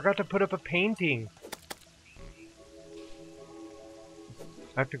no, I forgot to put up a painting.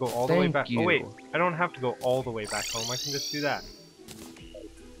 I have to go all the way Thank back. you. Oh wait, I don't have to go all the way back home. I can just do that.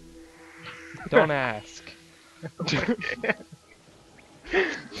 Don't ask.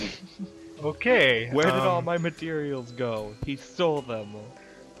 Okay. Where did all my materials go? He stole them.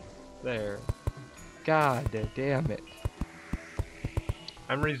 There. God damn it.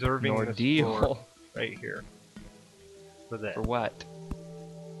 I'm reserving An this floor ordeal. right here. For this. For what?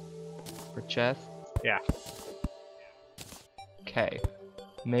 For chests? Yeah. Okay.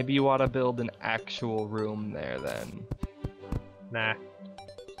 Maybe you ought to build an actual room there then. Nah.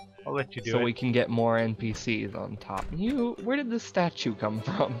 I'll let you do So it. we can get more NPCs on top. Where did this statue come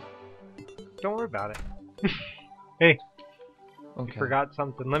from? Don't worry about it. Hey, Okay. you forgot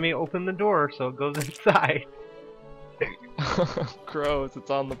something. Let me open the door so it goes inside. Gross, it's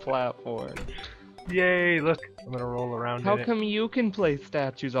on the platform. Yay, look. I'm gonna roll around How in come you can place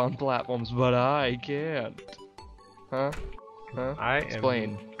statues on platforms, but I can't? Huh? Huh? I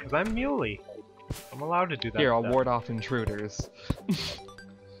Explain. Because I'm Muley. I'm allowed to do that Here, I'll stuff. ward off intruders.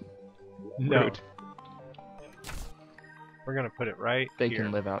 No. Rude. We're gonna put it right They here.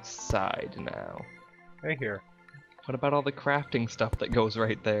 can live outside now. Right here. What about all the crafting stuff that goes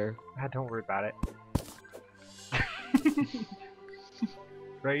right there? Ah, don't worry about it.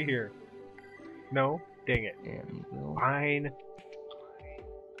 Right here. No? Dang it. Anvil. Fine.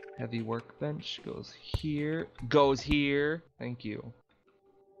 Heavy workbench goes here. Goes here. Thank you.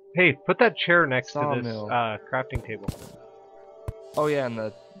 Hey, put that chair next Sawmill. to this crafting table. Oh yeah, and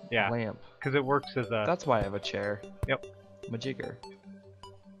the Yeah, lamp. because it works as a... That's why I have a chair. Yep. Majigger.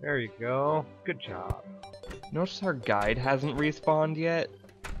 There you go. Good job. Notice our guide hasn't respawned yet?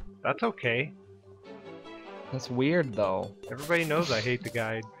 That's okay. That's weird though. Everybody knows I hate the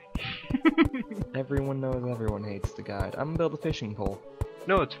guide. Everyone knows everyone hates the guide. I'm gonna build a fishing pole.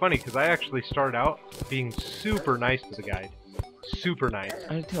 No, it's funny because I actually started out being super nice to the guide. Super nice.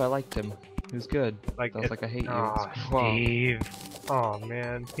 I did too, I liked him. He was good. Like, I was like, I hate you. Aw, Wow. Steve. Oh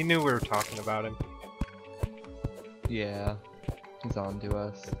man, he knew we were talking about him. Yeah. He's on to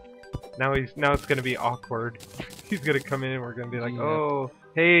us. Now it's gonna be awkward. He's gonna come in and we're gonna be like, Yeah. oh,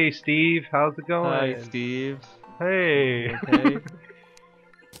 hey Steve, how's it going? Hi, Steve. Hey. You okay?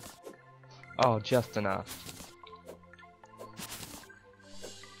 Oh, just enough.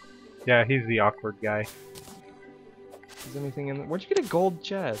 Yeah, he's the awkward guy. there's anything in there. Where'd you get a gold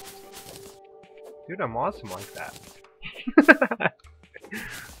chest? Dude, I'm awesome like that.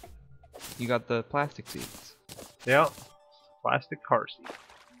 You got the plastic seats. Yeah, plastic car seat.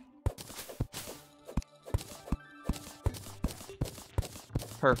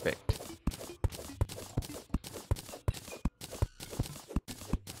 Perfect.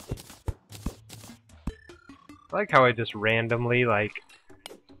 I like how I just randomly, like,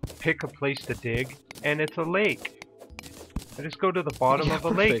 pick a place to dig, and it's a lake. I just go to the bottom Yeah, of a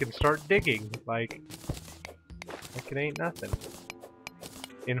lake perfect. and start digging, like it ain't nothing.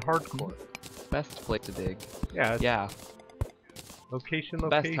 In hardcore. Best place to dig. Yeah, it's Yeah, location,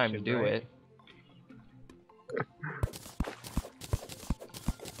 best time to do right? it.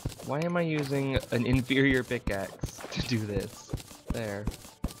 Why am I using an inferior pickaxe to do this? There.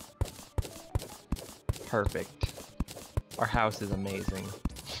 Perfect. Our house is amazing.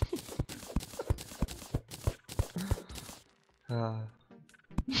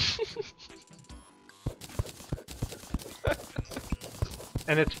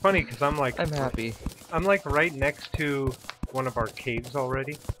 And it's funny because I'm like, I'm happy. I'm like right next to one of our caves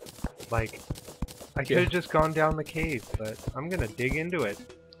already. Like, I could have just gone down the cave, but I'm gonna dig into it.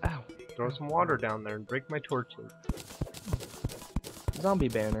 Ow. Throw some water down there and break my torches. Zombie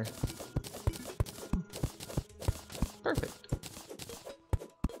banner. Perfect.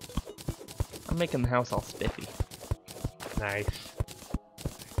 I'm making the house all spiffy. Nice.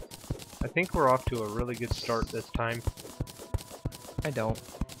 I think we're off to a really good start this time. I don't.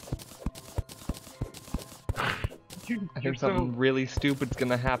 You're I think something really stupid's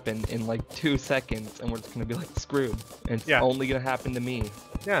gonna happen in like 2 seconds, and we're just gonna be like screwed. And it's only gonna happen to me.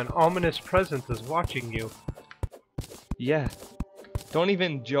 Yeah, an ominous presence is watching you. Yeah. Don't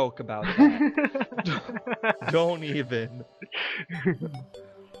even joke about that. Don't even.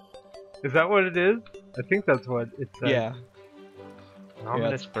 Is that what it is? I think that's what it says. Yeah. An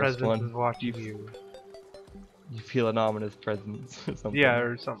ominous that's the first presence one. is watching you. You feel an ominous presence or something. Yeah,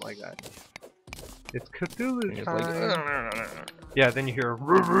 or something like that. It's Cthulhu And it's time. like, Yeah, then you hear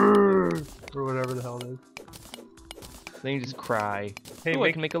or whatever the hell it is. then you just cry. Hey, Ooh,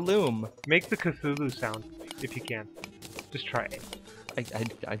 I can make a loom. make the Cthulhu sound if you can. Just try it.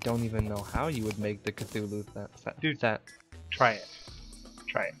 I don't even know how you would make the Cthulhu Dude. that. Try it.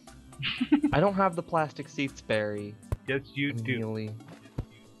 Try it. I don't have the plastic seats, Barry. Yes, you do. Nearly.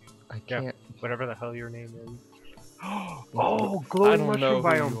 I Yeah. can't. Whatever the hell your name is. Oh, I glowing don't know mushroom who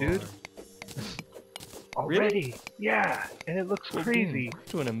biome, you dude. are. Already? Yeah, and it looks Well, crazy. off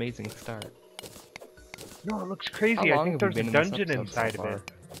to an amazing start. No, it looks crazy. How I long think have we there's a been in this dungeon episode so inside of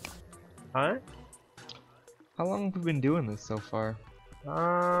it. Huh? How long have we been doing this so far?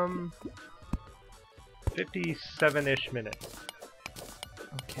 57-ish minutes.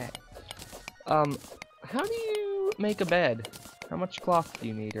 Okay. How do you make a bed? How much cloth do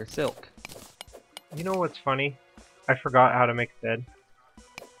you need, or silk? You know what's funny? I forgot how to make a bed.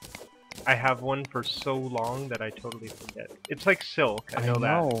 I have one for so long that I totally forget. It's like silk, I know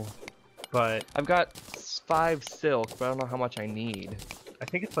that. But I've got 5 silk, but I don't know how much I need. I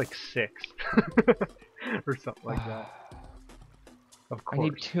think it's like 6. or something like that. Of course. I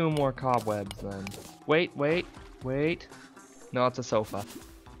need 2 more cobwebs then. Wait. No, it's a sofa.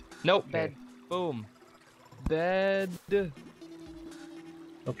 Nope, Okay. bed. Boom. Bed.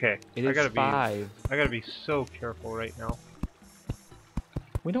 Okay. It is 5. I gotta be so careful right now.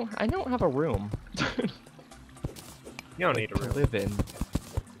 I don't have a room. You don't need a to room. live in.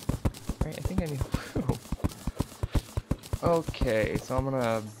 Right, I think I need a room. Okay, so I'm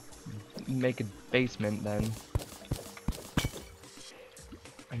gonna make a basement then.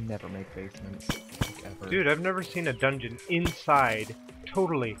 I never make basements, like ever. Dude, I've never seen a dungeon inside,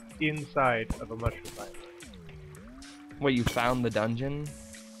 totally inside of a mushroom biome. Wait, you found the dungeon?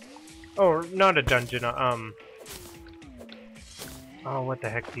 Oh, not a dungeon, oh, what the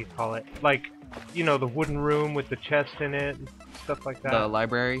heck do you call it? Like, you know, the wooden room with the chest in it, and stuff like that. The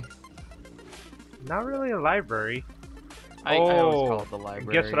library? Not really a library. I always call it the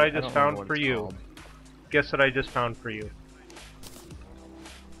library. Guess what I don't just know found what for it's you? called. Guess what I just found for you?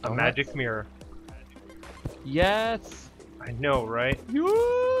 A Donuts? magic mirror. Yes! I know, right?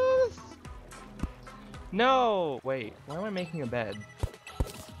 Yes! No! Wait, why am I making a bed?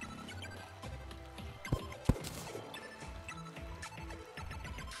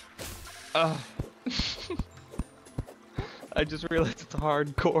 Ugh. I just realized it's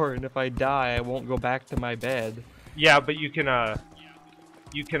hardcore, and if I die, I won't go back to my bed. Yeah, but you can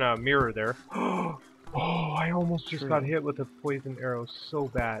mirror there. Oh, I almost just got hit with a poison arrow so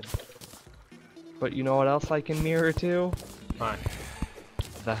bad. But you know what else I can mirror to? Fine.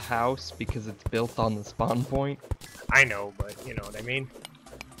 The house, because it's built on the spawn point. I know, but you know what I mean.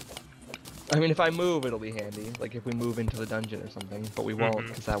 I mean, if I move, it'll be handy. Like if we move into the dungeon or something, but we won't,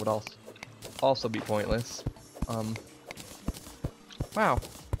 because that would also be pointless. Wow.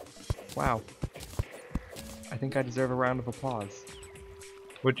 Wow. I think I deserve a round of applause.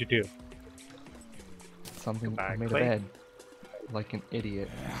 What'd you do? Something. I Goodbye, made Clay. a bed. Like an idiot.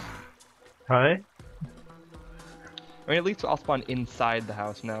 Huh? I mean, at least I'll spawn inside the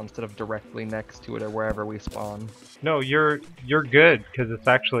house now instead of directly next to it or wherever we spawn. No, you're good because it's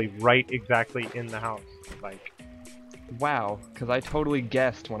actually right exactly in the house. Like, Wow, because I totally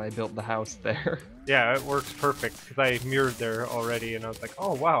guessed when I built the house there. yeah, it works perfect because I mirrored there already, and I was like,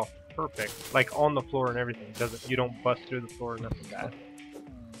 oh wow, perfect. Like on the floor and everything. You don't bust through the floor or nothing bad.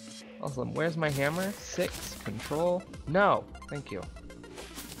 Awesome. Where's my hammer? 6. Control. No. Thank you.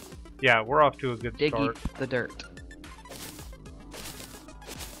 Yeah, we're off to a good Diggy start. the dirt.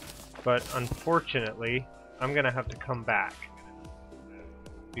 But unfortunately, I'm gonna have to come back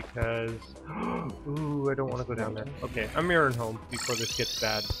because ooh, I don't want to go down there. Okay, I'm mirroring home before this gets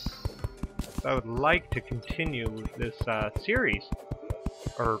bad. So I would like to continue with this series,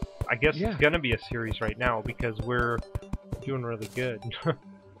 or I guess it's gonna be a series right now because we're doing really good.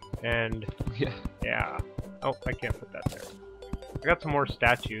 And yeah. Oh, I can't put that there. I got some more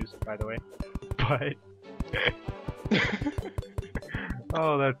statues, by the way, but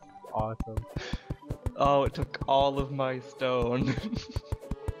oh, that's awesome. Oh, it took all of my stone.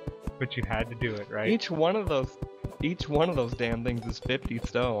 But you had to do it, right? Each one of those damn things is 50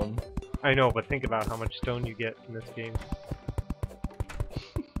 stone. I know, but think about how much stone you get in this game.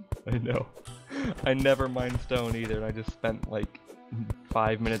 I know. I never mine stone either, and I just spent like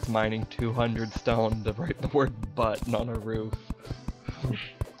 5 minutes mining 200 stone to write the word button on a roof.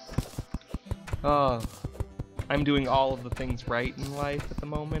 Oh, I'm doing all of the things right in life at the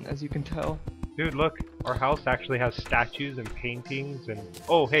moment, as you can tell. Dude, look, our house actually has statues and paintings and...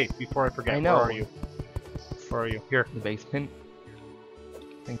 Oh, hey, before I forget, I know. where are you? Where are you? Here. The basement.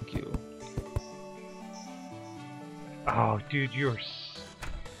 Thank you. Oh, dude, you're...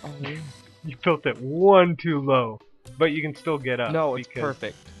 Oh, yeah. You built it one too low. But you can still get up. No, it's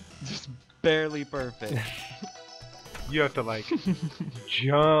perfect. Just barely perfect. You have to, like,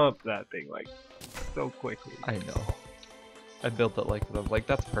 jump that thing, like, so quickly. I know. I built it like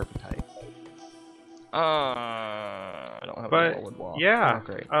that's perfect height. I don't have a wood wall. Yeah, oh,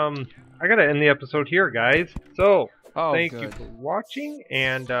 great. I gotta end the episode here, guys. So, thank good. you for watching,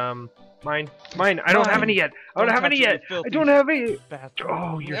 and, mine, I don't have any yet! I don't have any yet! I don't have any!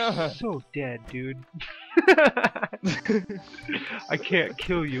 Oh, you're so dead, dude. I can't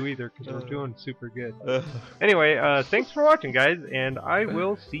kill you either, because we're doing super good. Anyway, thanks for watching, guys, and I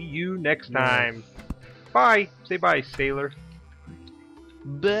will see you next time. Bye! Say bye, sailor.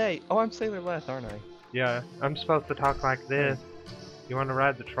 Bye! Oh, I'm Sailor Lethe, aren't I? Yeah, I'm supposed to talk like this. You want to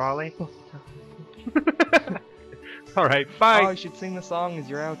ride the trolley? Alright, bye! Oh, I should sing the song as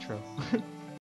your outro.